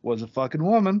clue was a fucking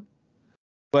woman,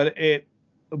 but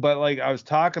like I was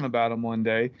talking about them one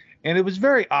day, and it was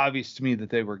very obvious to me that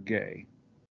they were gay.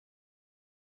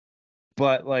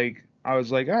 But like I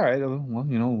was like, all right, well,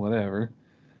 whatever.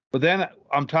 But then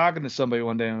I'm talking to somebody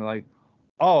one day, and they're like,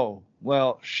 oh,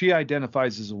 well, she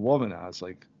identifies as a woman. I was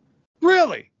like,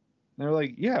 really? And they're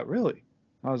like, yeah, really.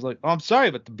 I was like, oh, I'm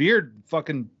sorry, but the beard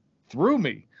fucking threw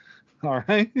me. All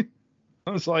right. I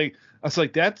was like,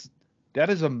 that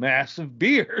is a massive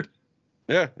beard.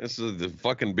 Yeah, it's the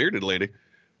fucking bearded lady.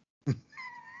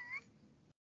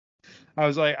 I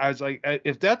was like,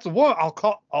 if that's a woman, I'll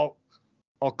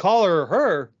call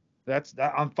her.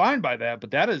 I'm fine by that.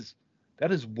 But that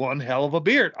is one hell of a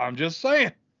beard. I'm just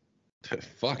saying.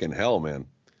 Fucking hell, man.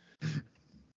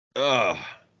 I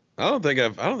don't think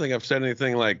I've said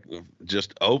anything like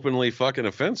just openly fucking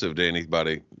offensive to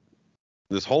anybody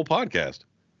this whole podcast.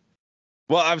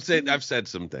 Well, I've said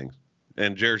some things,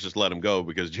 and Jer's just let him go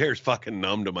because Jer's fucking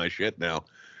numb to my shit now.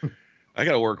 I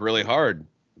got to work really hard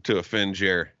to offend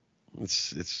Jer.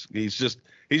 He's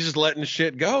just letting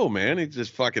shit go, man.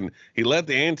 He let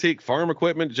the antique farm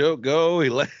equipment joke go.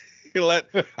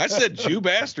 I said Jew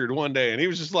bastard one day, and he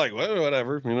was just like, well,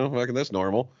 whatever, fucking that's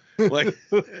normal. Like,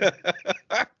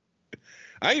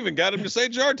 I even got him to say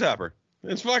jar topper.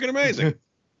 It's fucking amazing.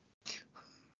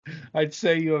 I'd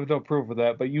say you have no proof of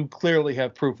that, but you clearly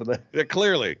have proof of that. Yeah,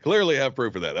 clearly have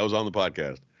proof of that. That was on the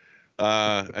podcast.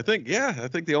 I think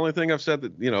the only thing I've said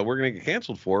that, we're going to get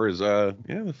canceled for is,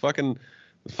 the fucking,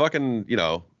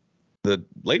 the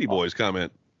Ladyboys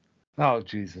comment. Oh,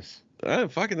 Jesus.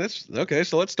 Fucking that's okay.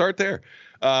 So let's start there.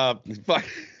 Fuck.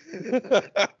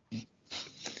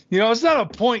 It's not a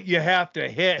point you have to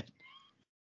hit.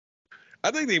 I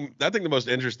think the most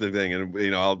interesting thing,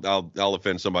 and I'll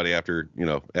offend somebody after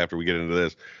we get into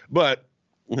this, but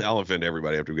I'll offend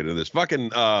everybody after we get into this. Fucking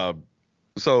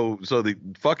so the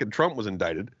fucking Trump was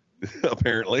indicted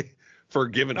apparently for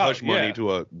giving hush money to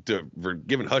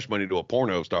a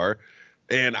porno star,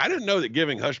 and I didn't know that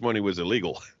giving hush money was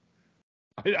illegal.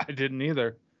 I didn't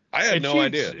either. I had no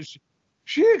idea.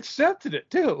 She accepted it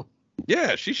too.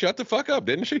 Yeah, she shut the fuck up,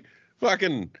 didn't she?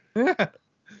 Fucking. Yeah.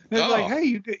 It's like,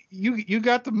 hey, you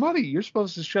got the money. You're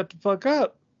supposed to shut the fuck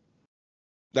up.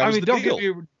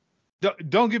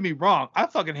 Don't get me wrong. I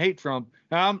fucking hate Trump,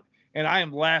 and I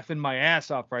am laughing my ass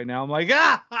off right now. I'm like,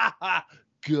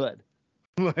 good.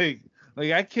 Like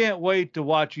I can't wait to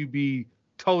watch you be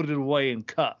toted away in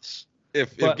cuffs.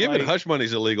 If giving hush money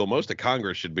is illegal, most of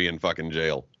Congress should be in fucking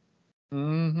jail.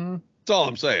 Mm-hmm. That's all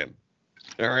I'm saying.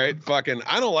 All right, fucking.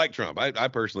 I don't like Trump. I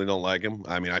personally don't like him.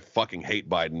 I mean, I fucking hate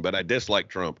Biden, but I dislike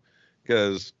Trump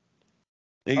because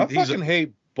I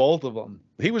hate both of them.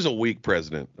 He was a weak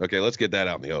president. Okay, let's get that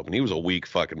out in the open. He was a weak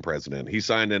fucking president. He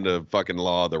signed into fucking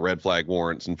law the red flag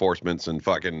warrants, enforcements, and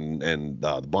fucking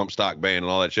the bump stock ban and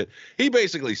all that shit. He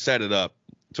basically set it up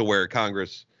to where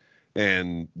Congress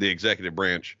and the executive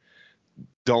branch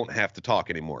don't have to talk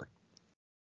anymore.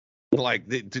 Like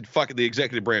the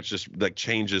executive branch just like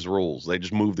changes rules. They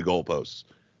just move the goalposts.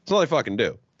 That's all they fucking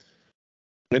do.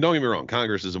 And don't get me wrong,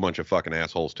 Congress is a bunch of fucking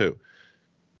assholes too.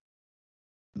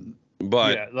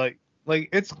 But yeah, like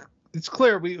it's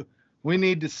clear we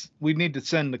need to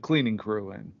send the cleaning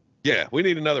crew in. Yeah, we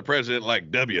need another president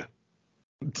like W.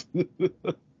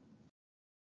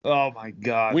 Oh my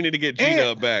God. We need to get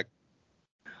G-Dub back.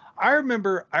 I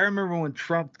remember when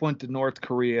Trump went to North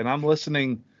Korea, and I'm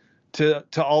listening to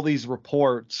all these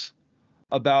reports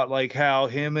about like how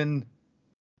him and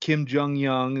Kim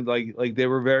Jong-un like they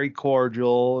were very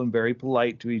cordial and very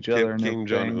polite to each other. And Kim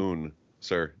Jong-un,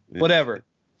 sir. Whatever.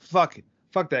 Fuck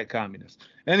that communist.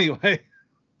 Anyway.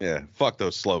 Yeah, fuck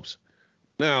those slopes.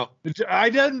 Now, I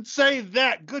didn't say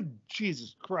that. Good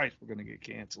Jesus Christ, we're gonna get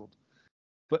canceled.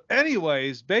 But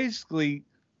anyways, basically,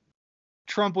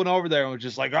 Trump went over there and was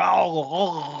just like,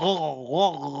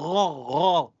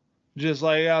 just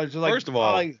like first of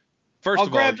all, I'll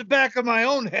grab the back of my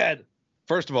own head.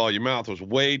 First of all, your mouth was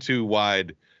way too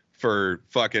wide for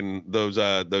fucking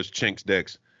those chinks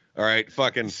dicks. All right,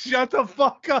 fucking shut the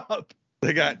fuck up.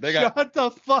 They got shut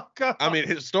the fuck up. I mean,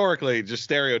 historically, just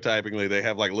stereotypingly, they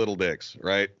have like little dicks,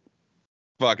 right?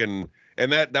 Fucking,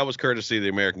 and that was courtesy of the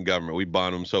American government. We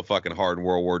bombed them so fucking hard in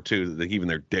World War II that even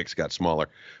their dicks got smaller.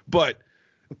 But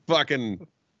fucking.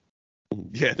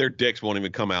 Yeah, their dicks won't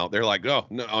even come out. They're like, no.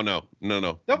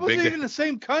 That wasn't even the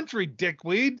same country,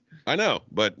 dickweed. I know,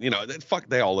 but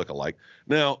they all look alike.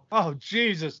 Now. Oh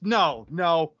Jesus, no,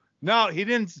 he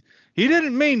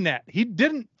didn't mean that. He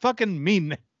didn't fucking mean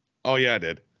that. Oh yeah, I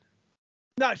did.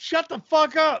 No, shut the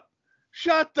fuck up.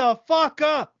 Shut the fuck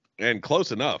up. And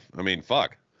close enough. I mean,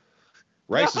 fuck.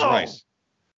 Rice is rice.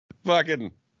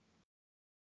 Fucking.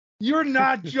 You're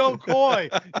not Joe Coy.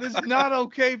 It's not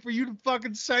okay for you to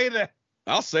fucking say that.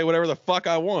 I'll say whatever the fuck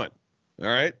I want. All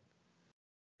right.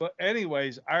 But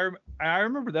anyways, I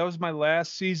remember that was my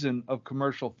last season of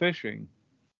commercial fishing,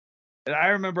 and I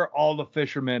remember all the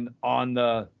fishermen on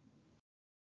the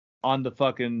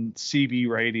fucking CB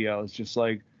radio. It's just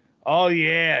like, oh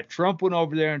yeah, Trump went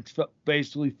over there and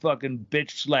basically fucking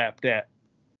bitch slapped that.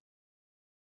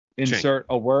 Insert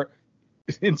a word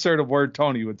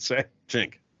Tony would say.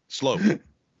 Chink. Slope.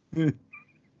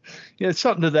 Yeah,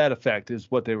 something to that effect is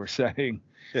what they were saying.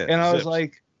 Yeah, and I was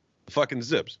like, fucking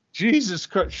zips. Jesus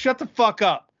Christ, shut the fuck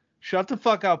up. Shut the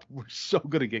fuck up. We're so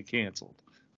gonna get canceled.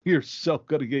 You're so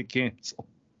gonna get canceled.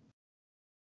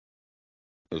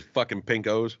 Those fucking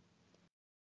pinkos.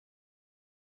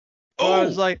 I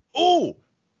was like,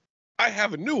 I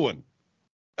have a new one.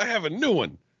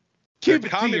 Keep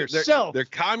it to yourself. They're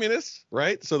communists,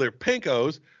 right? So they're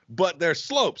pinkos, but they're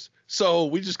slopes. So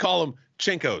we just call them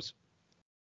chinkos.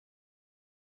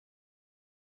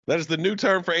 That is the new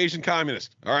term for Asian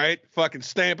communist. All right? Fucking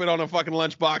stamp it on a fucking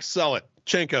lunchbox, sell it.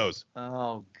 Chinkos.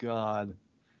 Oh, God.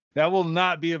 That will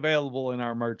not be available in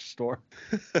our merch store.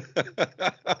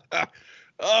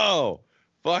 Oh,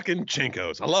 fucking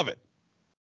Chinkos. I love it.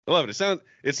 I love it.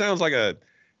 It sounds like a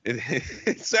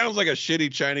it sounds like a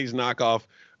shitty Chinese knockoff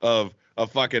of a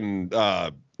fucking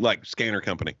like scanner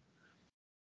company.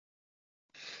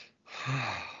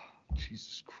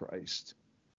 Jesus Christ.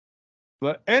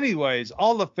 But anyways,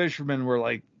 all the fishermen were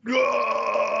like,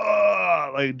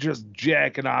 "Ugh!" Like just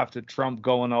jacking off to Trump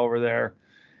going over there.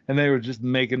 And they were just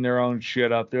making their own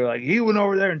shit up. They're like, he went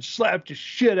over there and slapped the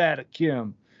shit out of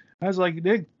Kim. I was like,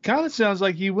 it kind of sounds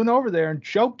like he went over there and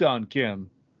choked on Kim.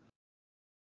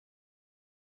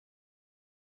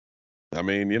 I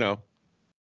mean,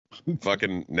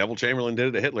 fucking Neville Chamberlain did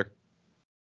it to Hitler.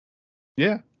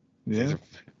 Yeah. Yeah.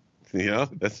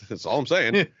 That's all I'm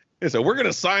saying. Yeah. And so we're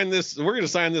gonna sign this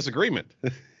agreement,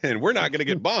 and we're not gonna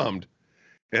get bombed.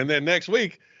 And then next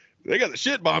week, they got the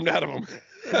shit bombed out of them.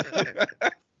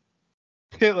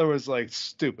 Hitler was like,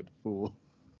 stupid fool.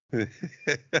 All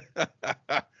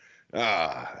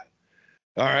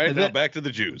right, now back to the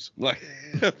Jews. Like,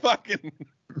 fucking.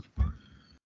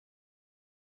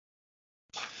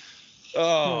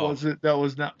 Oh, that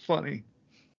was not funny.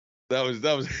 That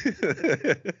was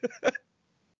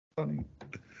funny.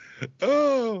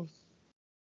 Oh.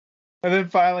 And then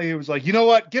finally he was like, you know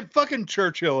what? Get fucking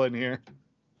Churchill in here.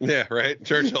 Yeah, right.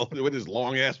 Churchill with his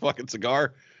long ass fucking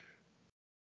cigar.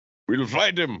 We'll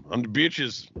fight him on the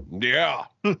beaches. Yeah.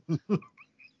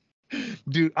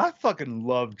 Dude, I fucking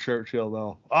love Churchill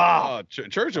though.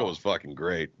 Churchill was fucking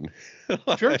great.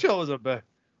 Churchill was a bit.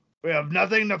 We have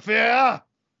nothing to fear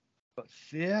but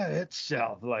fear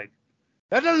itself. Like,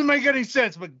 that doesn't make any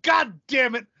sense, but god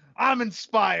damn it, I'm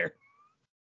inspired.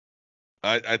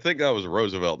 I think that was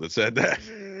Roosevelt that said that.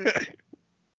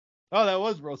 Oh, that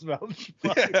was Roosevelt.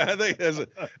 Yeah, I don't think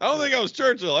that was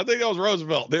Churchill. I think that was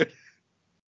Roosevelt, dude.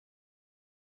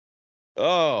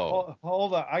 Oh.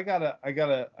 Hold on. I gotta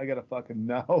fucking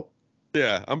know.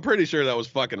 Yeah, I'm pretty sure that was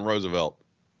fucking Roosevelt.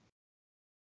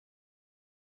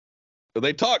 But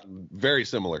they talk very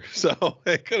similar, so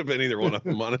it could have been either one of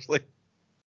them, honestly.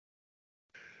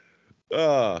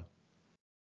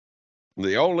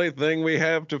 The only thing we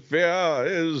have to fear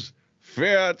is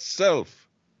fear itself.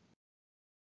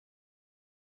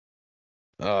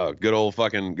 Good old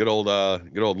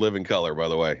Living Color, by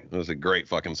the way. It was a great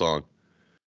fucking song.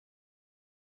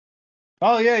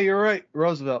 Oh yeah, you're right,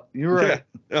 Roosevelt. You're right.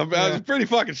 Yeah, I was pretty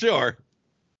fucking sure.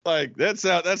 Like that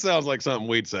sounds like something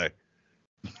we'd say.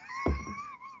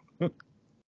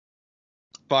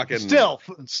 Fucking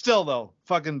still though,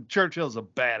 fucking Churchill's a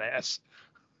badass.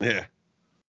 Yeah.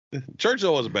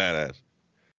 Churchill was a badass.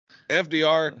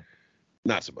 FDR,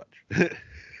 not so much.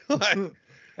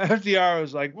 FDR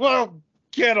was like, well,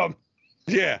 get him.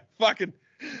 Yeah, fucking.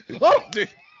 Oh. Dude.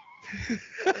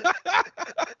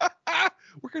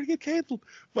 We're going to get canceled.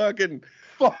 Fucking.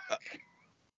 Fuck.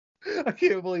 I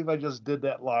can't believe I just did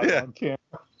that live on camera.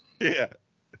 Yeah.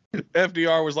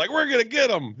 FDR was like, we're going to get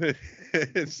him.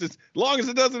 It's just, as long as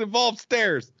it doesn't involve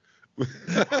stairs.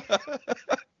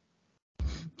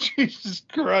 Jesus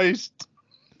Christ.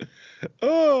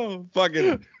 Oh,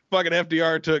 fucking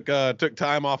FDR took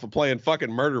time off of playing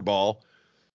fucking murder ball.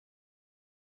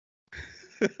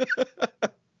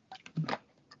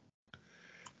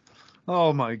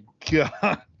 Oh my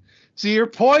God. See, you're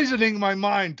poisoning my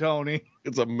mind, Tony.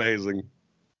 It's amazing.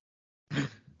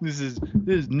 This is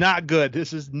not good.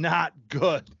 This is not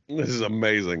good. This is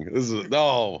amazing.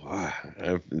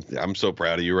 I'm so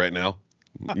proud of you right now.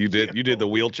 You did the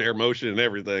wheelchair motion and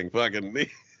everything. Fucking,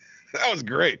 that was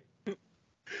great.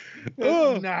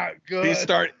 Not good.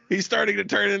 He's starting to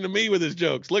turn into me with his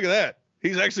jokes. Look at that.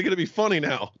 He's actually going to be funny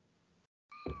now.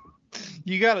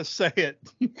 You gotta say it.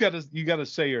 You gotta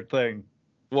say your thing.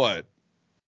 What?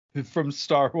 From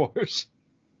Star Wars.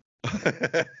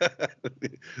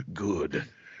 Good.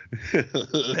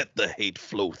 Let the hate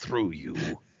flow through you.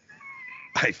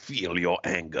 I feel your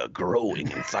anger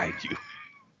growing inside you.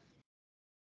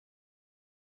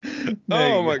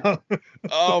 Oh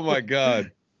my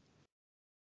God.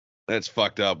 That's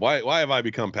fucked up. Why have I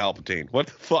become Palpatine? What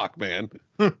the fuck, man?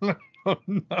 Oh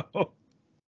no.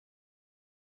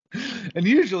 And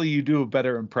usually you do a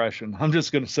better impression. I'm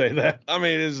just gonna say that. I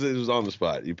mean, it was on the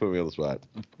spot. You put me on the spot.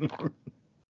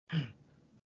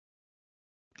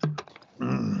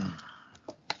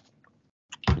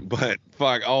 But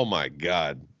fuck, oh my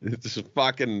God. It's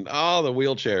fucking the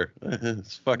wheelchair.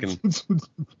 It's fucking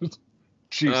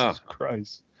Jesus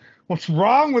Christ. What's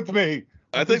wrong with me?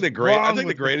 I think the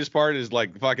greatest part is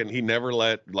like fucking he never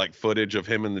let like footage of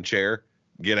him in the chair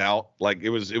get out. Like it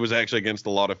was actually against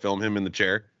the law to film him in the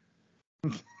chair.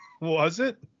 Was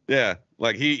it? Yeah.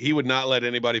 Like he would not let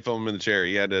anybody film him in the chair.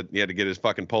 He had to get his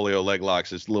fucking polio leg locks,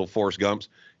 his little Forrest Gumps.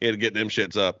 He had to get them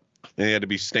shits up. and he had to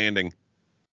be standing.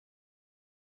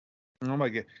 Oh my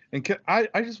God. And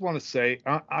I just want to say,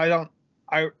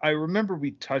 I remember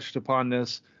we touched upon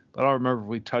this, but I don't remember if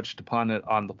we touched upon it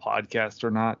on the podcast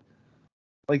or not.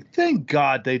 Like, thank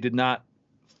God they did not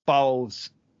follow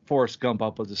Forrest Gump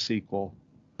up with a sequel.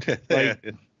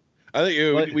 Like, I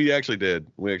think we actually did.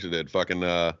 We actually did. Fucking,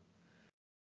 I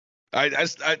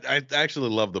actually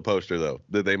love the poster though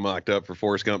that they mocked up for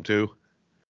Forrest Gump 2,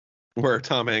 where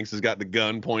Tom Hanks has got the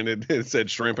gun pointed and it said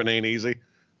 "Shrimping ain't easy."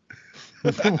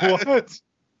 What?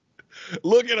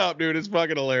 Look it up, dude. It's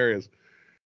fucking hilarious.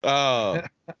 I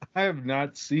have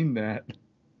not seen that.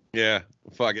 Yeah,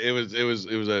 fuck. It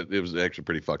was actually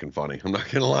pretty fucking funny. I'm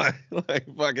not gonna lie.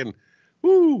 Like fucking,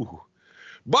 woo.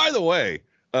 By the way,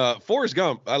 Forrest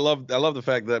Gump. I love the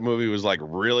fact that movie was like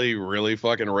really, really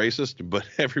fucking racist, but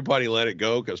everybody let it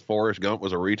go because Forrest Gump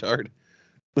was a retard.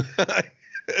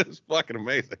 It's fucking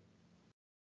amazing.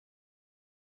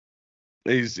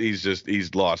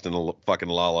 He's lost in a fucking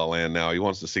la la land now. He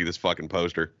wants to see this fucking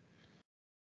poster.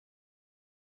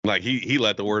 Like he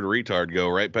let the word retard go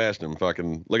right past him.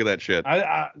 Fucking look at that shit.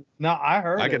 No, I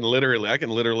heard. I can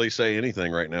literally say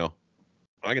anything right now.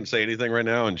 I can say anything right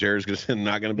now, and Jared's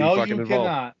not gonna be fucking involved. No, you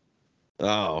cannot.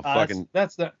 Oh, fucking.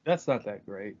 That's not that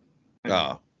great.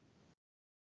 Oh,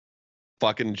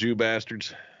 fucking Jew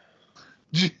bastards.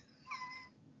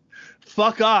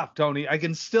 Fuck off, Tony. I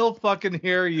can still fucking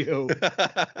hear you.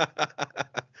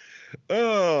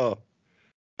 Oh,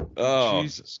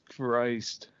 Jesus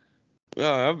Christ.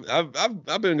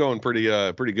 I've been going pretty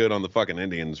good on the fucking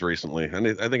Indians recently.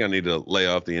 I think I need to lay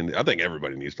off the Indians. I think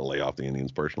everybody needs to lay off the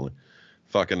Indians personally.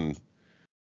 Fucking,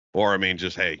 or I mean,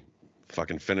 just hey,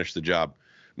 fucking finish the job.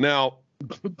 Now,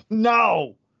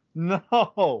 no. And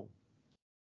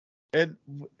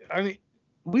I mean,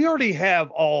 we already have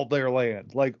all their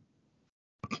land. Like,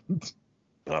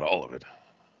 not all of it.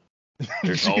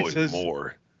 There's always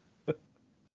more.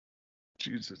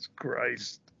 Jesus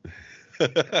Christ.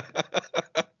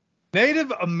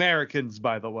 Native Americans,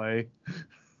 by the way.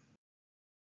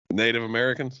 Native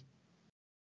Americans?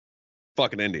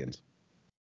 Fucking Indians.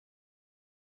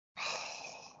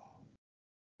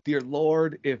 Dear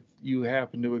Lord, if you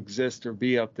happen to exist or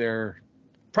be up there,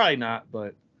 probably not,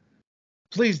 but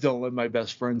please don't let my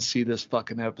best friend see this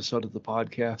fucking episode of the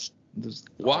podcast.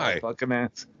 Why? Fucking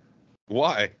ass.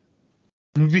 Why?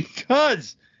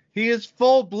 Because he is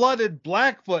full-blooded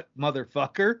Blackfoot,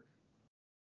 motherfucker.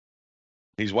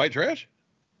 He's white trash?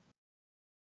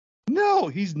 No,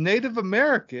 he's Native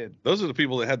American. Those are the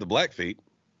people that had the black feet.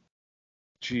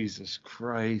 Jesus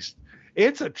Christ.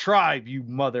 It's a tribe, you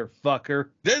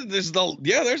motherfucker. There's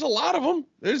a lot of them.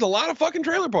 There's a lot of fucking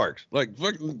trailer parks. Like,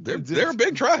 they're a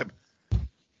big tribe.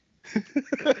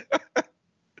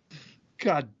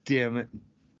 God damn it.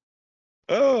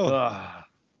 Oh.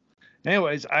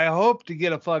 Anyways, I hope to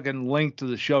get a fucking link to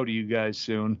the show to you guys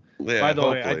soon. Yeah, by the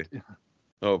way,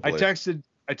 hopefully.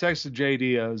 I texted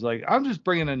JD. I was like, I'm just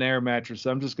bringing an air mattress.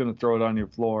 I'm just gonna throw it on your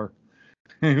floor.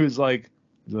 And he was like,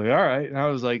 all right. And I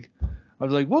was like,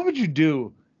 what would you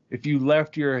do if you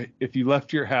left your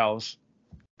house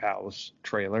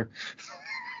trailer?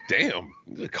 Damn,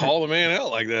 call the man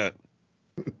out like that.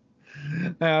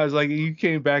 And I was like, you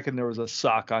came back and there was a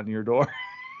sock on your door.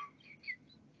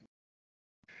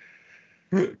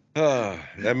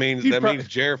 That means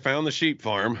Jer found the sheep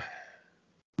farm.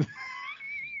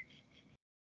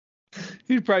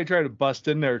 He'd probably try to bust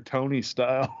in there Tony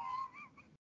style.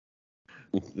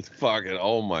 Fucking,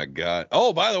 oh my God.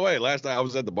 Oh, by the way, last night I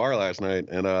was at the bar last night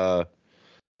and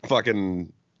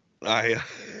fucking I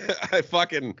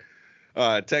fucking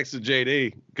texted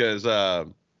JD because I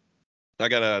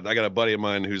got a buddy of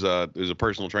mine who's a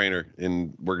personal trainer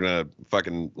and we're gonna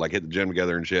fucking like hit the gym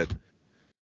together and shit.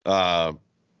 But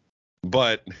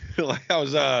like I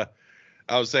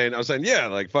was saying, yeah,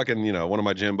 like fucking, you know, one of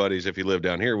my gym buddies, if he lived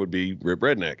down here, would be Rip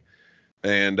Redneck.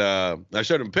 And I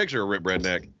showed him a picture of Rip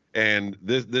Redneck, and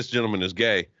this gentleman is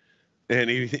gay. And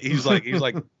he's like,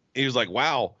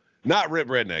 wow, not Rip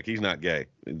Redneck. He's not gay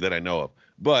that I know of.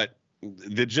 But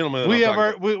the gentleman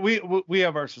that we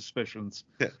have our suspicions.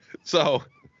 Yeah. So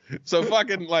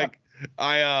fucking like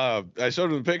I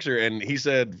showed him the picture and he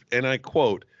said, and I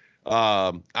quote,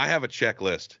 I have a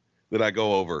checklist that I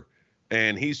go over.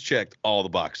 And he's checked all the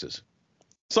boxes.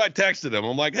 So I texted him.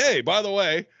 I'm like, hey, by the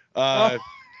way,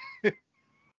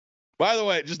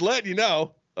 just letting you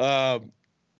know,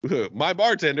 my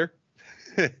bartender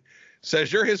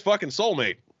says you're his fucking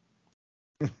soulmate.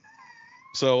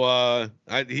 So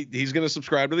he's going to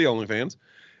subscribe to the OnlyFans.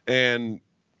 And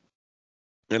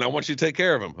I want you to take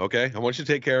care of him, okay? I want you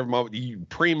to take care of my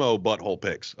primo butthole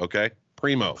pics, okay?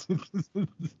 Primo.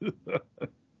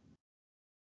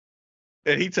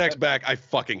 And he texts back, I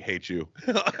fucking hate you.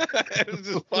 It was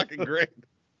just fucking great.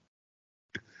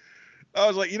 I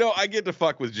was like, I get to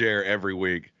fuck with Jer every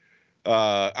week.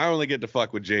 I only get to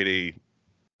fuck with JD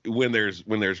when there's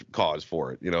cause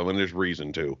for it, when there's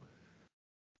reason to.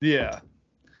 Yeah.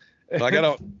 Like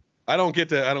I don't get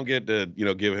to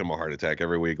give him a heart attack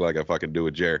every week like I fucking do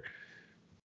with Jer.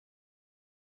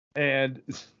 And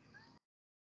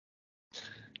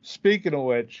speaking of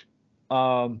which,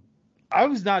 I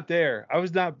was not there. I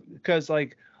was not, because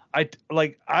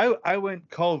I went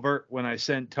covert when I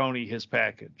sent Tony his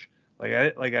package.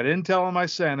 I didn't tell him I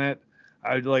sent it.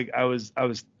 I was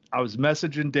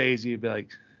messaging Daisy, be like,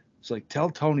 it's like, tell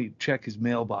Tony to check his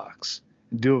mailbox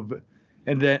and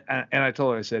and I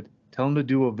told her, I said, tell him to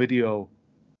do a video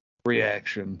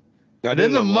reaction. And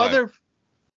then the mother,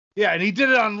 yeah, and he did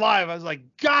it on live. I was like,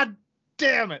 God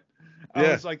damn it.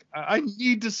 I was like, I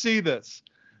need to see this.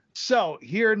 So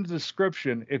here in the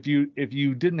description, if you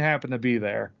didn't happen to be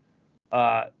there,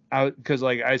 because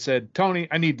like I said, Tony,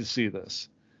 I need to see this.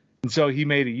 And so he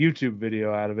made a YouTube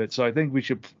video out of it. So I think we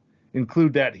should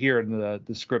include that here in the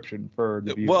description for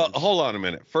the viewers. Well, hold on a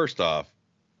minute. First off,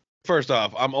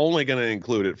 I'm only going to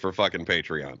include it for fucking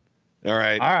Patreon. All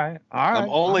right. I'm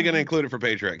only going to include it for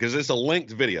Patreon because it's a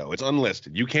linked video. It's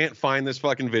unlisted. You can't find this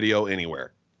fucking video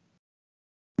anywhere.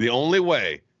 The only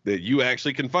way that you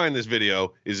actually can find this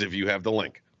video is if you have the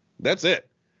link. That's it.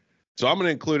 So I'm going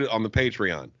to include it on the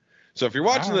Patreon. So if you're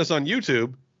watching this on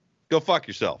YouTube, go fuck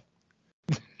yourself.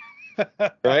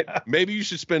 Right? Maybe you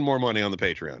should spend more money on the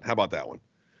Patreon. How about that one?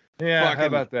 Yeah, how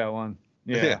about that one?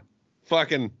 Yeah.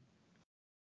 Fucking.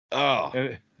 Oh.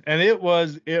 And it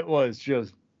was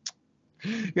just,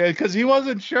 because he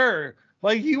wasn't sure.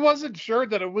 Like, he wasn't sure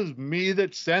that it was me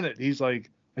that sent it. He's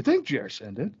like, I think Jer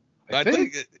sent it. I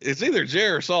think it's either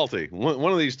Jer or Salty.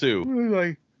 One of these two.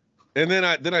 Like, and then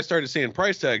I started seeing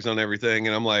price tags on everything,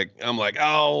 and I'm like,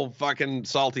 oh, fucking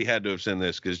Salty had to have sent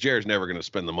this because Jer's never going to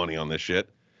spend the money on this shit.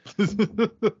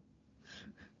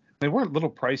 They weren't little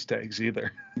price tags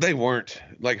either. They weren't.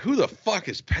 Like, who the fuck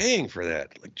is paying for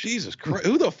that? Like, Jesus Christ,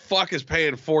 who the fuck is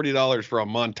paying $40 for a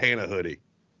Montana hoodie?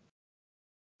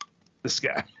 This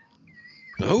guy.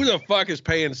 Who the fuck is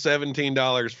paying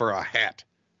 $17 for a hat?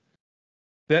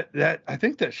 That I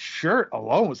think that shirt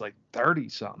alone was like 30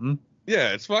 something.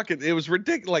 Yeah, it was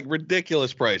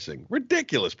ridiculous pricing.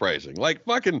 Like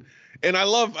fucking, and I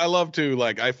love to,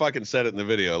 like, I fucking said it in the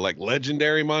video, like,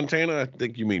 legendary Montana. I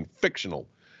think you mean fictional.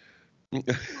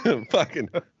 Fucking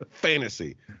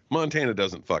fantasy. Montana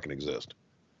doesn't fucking exist.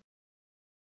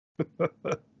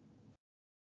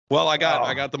 Well, I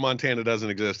got the Montana doesn't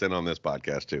exist in on this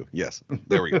podcast too. Yes,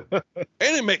 there we go. And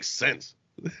it makes sense.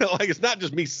 Like, it's not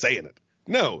just me saying it.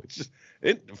 No, it's just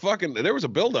there was a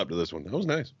build up to this one. That was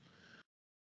nice.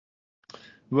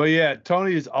 Well, yeah,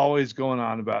 Tony is always going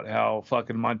on about how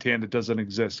fucking Montana doesn't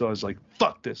exist. So I was like,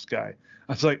 fuck this guy.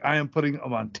 I was like, I am putting a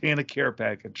Montana care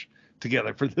package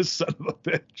together for this son of a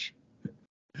bitch.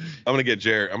 I'm gonna get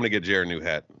Jer a new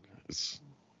hat.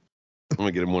 I'm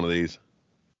gonna get him one of these.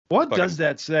 What does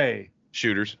that say?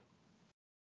 Shooters.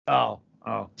 Oh.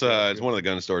 It's one of the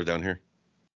gun stores down here.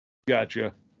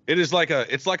 Gotcha. It's like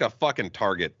a fucking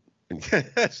Target.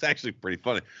 That's actually pretty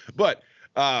funny. But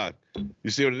you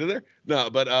see what I did there? No,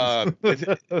 but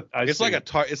it's like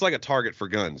a Target for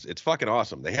guns. It's fucking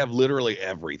awesome. They have literally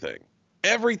everything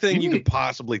you could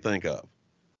possibly think of.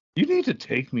 You need to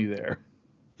take me there.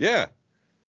 Yeah.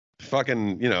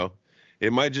 Fucking,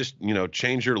 it might just,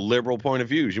 change your liberal point of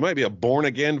views. You might be a born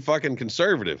again fucking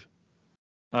conservative.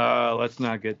 Let's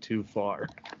not get too far.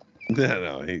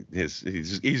 No, he's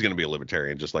going to be a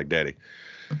libertarian just like Daddy.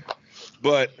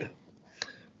 But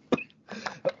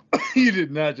you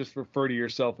did not just refer to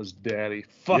yourself as Daddy.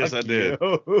 Fuck yes, I did.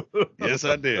 Yes,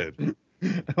 I did.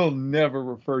 I'll never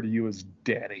refer to you as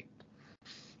Daddy.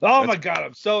 Oh my God,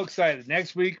 I'm so excited.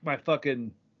 Next week, my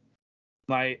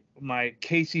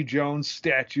Casey Jones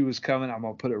statue is coming. I'm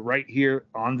gonna put it right here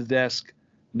on the desk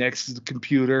next to the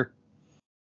computer.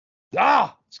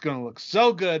 It's gonna look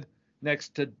so good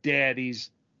next to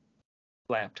Daddy's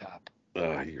laptop.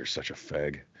 You're such a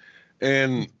fag.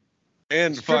 And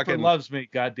the stripper fucking loves me,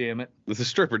 goddammit. The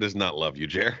stripper does not love you,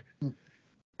 Jer. And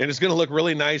it's gonna look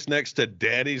really nice next to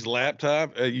Daddy's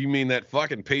laptop. You mean that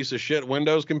fucking piece of shit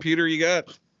Windows computer you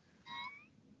got?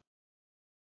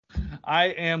 I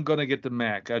am gonna get the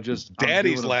Mac.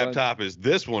 Daddy's laptop is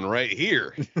this one right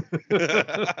here.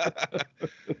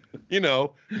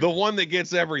 The one that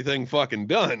gets everything fucking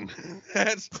done.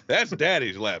 That's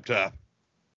Daddy's laptop.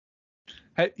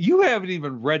 You haven't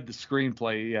even read the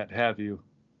screenplay yet, have you?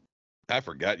 I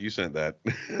forgot you sent that.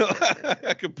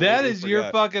 That is your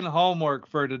fucking homework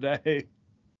for today.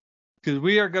 because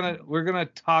we're gonna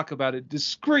talk about it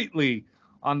discreetly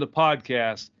on the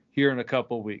podcast here in a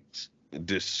couple weeks.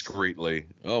 Discreetly.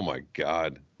 Oh my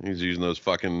God. He's using those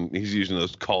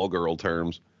call girl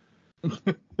terms.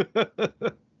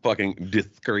 Fucking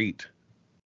discreet.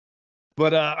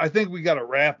 But I think we got to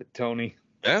wrap it, Tony.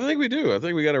 I think we do. I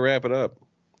think we got to wrap it up.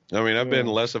 I mean, I've been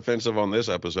less offensive on this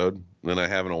episode than I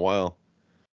have in a while.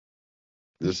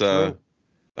 I'm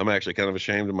actually kind of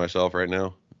ashamed of myself right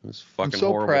now. It's fucking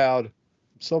horrible. I'm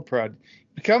so proud.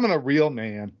 Becoming a real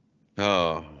man.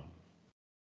 Oh.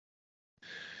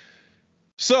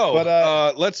 So,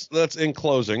 but, let's in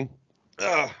closing.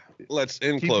 Let's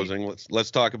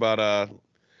talk about I'm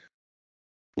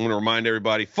gonna remind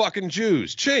everybody, fucking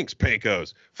Jews, chinks,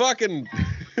 pankos, fucking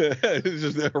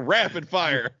just a rapid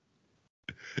fire.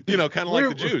 You know, kind of like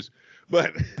the Jews.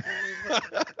 But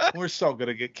we're so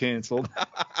gonna get canceled.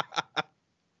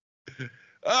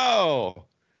 Oh,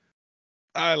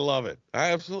 I love it.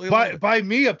 I absolutely love it. By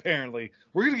me, apparently.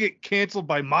 We're gonna get canceled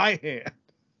by my hand.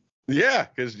 Yeah,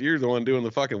 because you're the one doing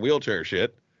the fucking wheelchair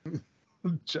shit.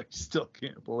 I still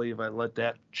can't believe I let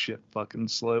that shit fucking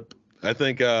slip. I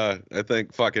think Chinkos.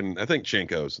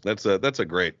 That's a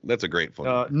great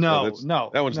fun. No.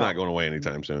 That one's not going away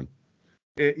anytime soon.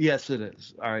 Yes, it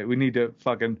is. All right, we need to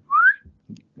fucking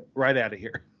right out of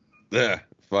here. Yeah,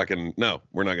 fucking no,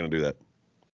 we're not gonna do that.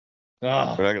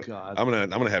 Oh God. I'm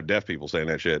gonna have deaf people saying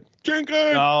that shit.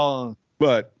 Chinkos. Oh.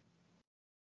 But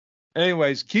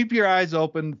anyways, keep your eyes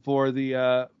open for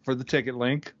the ticket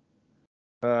link.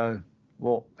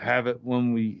 We'll have it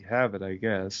when we have it, I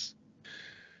guess.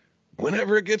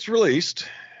 Whenever it gets released.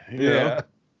 You know.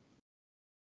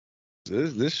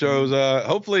 This shows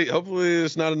hopefully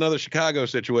it's not another Chicago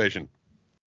situation.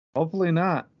 Hopefully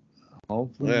not.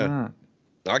 Not.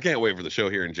 I can't wait for the show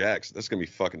here in Jax. That's gonna be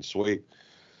fucking sweet.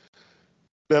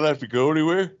 Don't have to go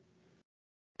anywhere.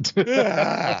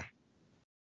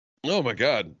 Oh my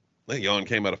God. That yawn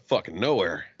came out of fucking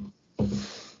nowhere.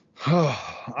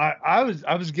 I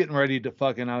was getting ready to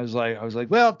fucking I was like,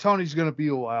 well, Tony's gonna be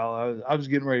a while. I was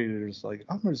getting ready to just like,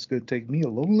 I'm just gonna take me a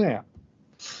little nap.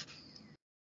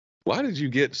 Why did you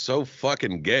get so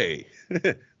fucking gay?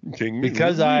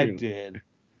 Because I did.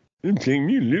 Take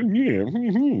me a little nap.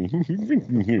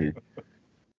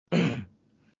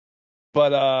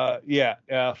 But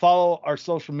follow our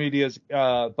social medias.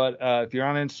 But if you're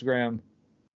on Instagram,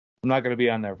 I'm not gonna be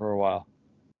on there for a while.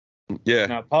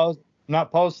 Yeah.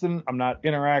 Not posting. I'm not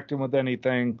interacting with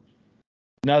anything.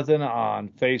 Nothing on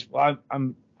Facebook.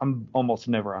 I'm almost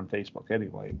never on Facebook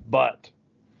anyway. But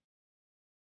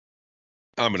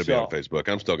I'm gonna be on Facebook.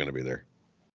 I'm still gonna be there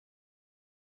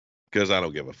because I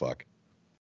don't give a fuck.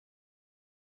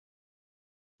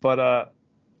 But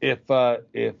if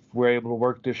we're able to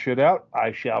work this shit out,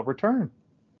 I shall return.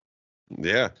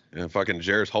 Yeah, and fucking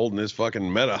Jared's holding his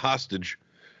fucking meta hostage.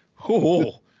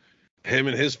 Ooh. Him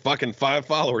and his fucking 5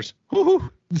 followers.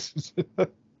 They're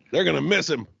gonna miss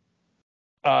him.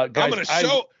 Guys,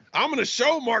 I'm gonna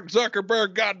show Mark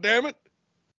Zuckerberg. God damn it.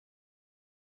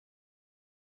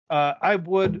 I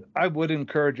would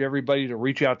encourage everybody to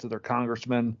reach out to their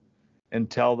congressman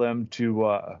and tell them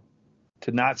to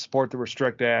not support the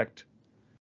Restrict Act,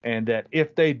 and that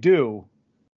if they do,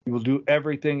 you will do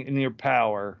everything in your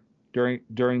power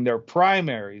during their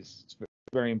primaries. It's a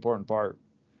very important part.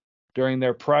 During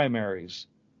their primaries,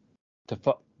 to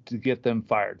get them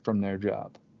fired from their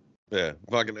job. Yeah,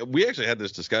 fucking. We actually had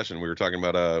this discussion. We were talking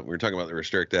about the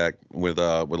Restrict Act with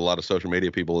a lot of social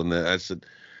media people, and I said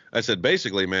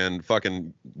basically, man,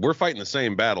 fucking, we're fighting the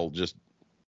same battle, just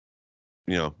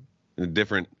in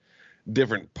different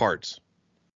parts.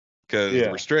 Because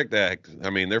the Restrict Act, I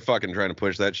mean, they're fucking trying to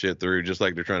push that shit through, just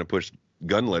like they're trying to push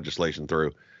gun legislation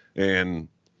through. And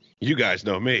you guys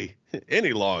know me,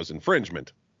 any law is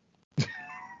infringement.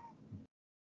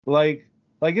 Like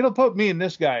it'll put me and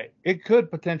this guy. It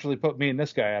could potentially put me and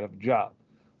this guy out of a job,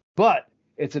 but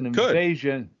it's an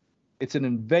invasion. It's an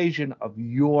invasion of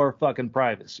your fucking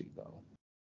privacy, though.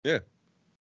 Yeah.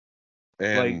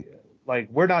 And like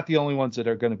we're not the only ones that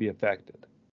are going to be affected.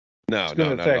 No, it's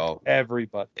going to affect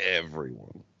everybody.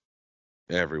 Everyone.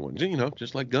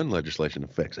 Just like gun legislation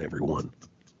affects everyone.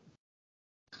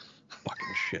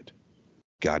 Fucking shit.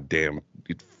 Goddamn,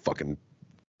 fucking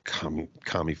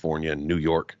California, New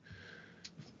York,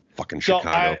 fucking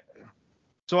Chicago.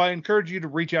 So I encourage you to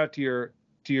reach out to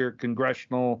your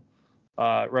congressional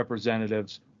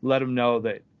representatives. Let them know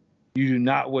that you do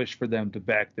not wish for them to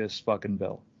back this fucking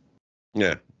bill.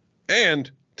 Yeah, and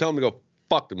tell them to go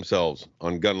fuck themselves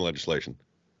on gun legislation.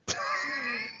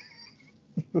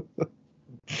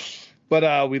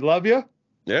 But we love you.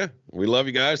 Yeah, we love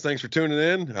you guys. Thanks for tuning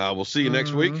in. We'll see you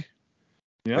next week.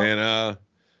 Yeah. And I'm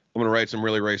gonna write some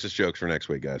really racist jokes for next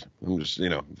week, guys. I'm just,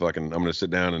 I'm gonna sit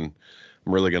down and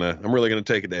I'm really gonna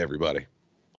take it to everybody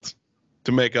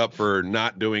to make up for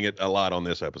not doing it a lot on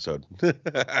this episode.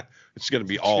 It's gonna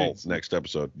be all next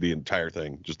episode, the entire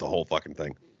thing, just the whole fucking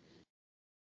thing.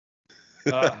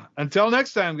 Until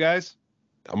next time, guys.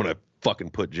 I'm gonna fucking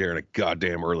put Jer in a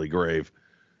goddamn early grave.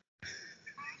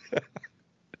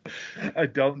 I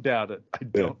don't doubt it. I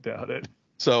don't doubt it.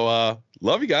 So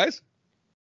love you guys.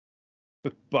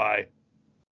 Bye.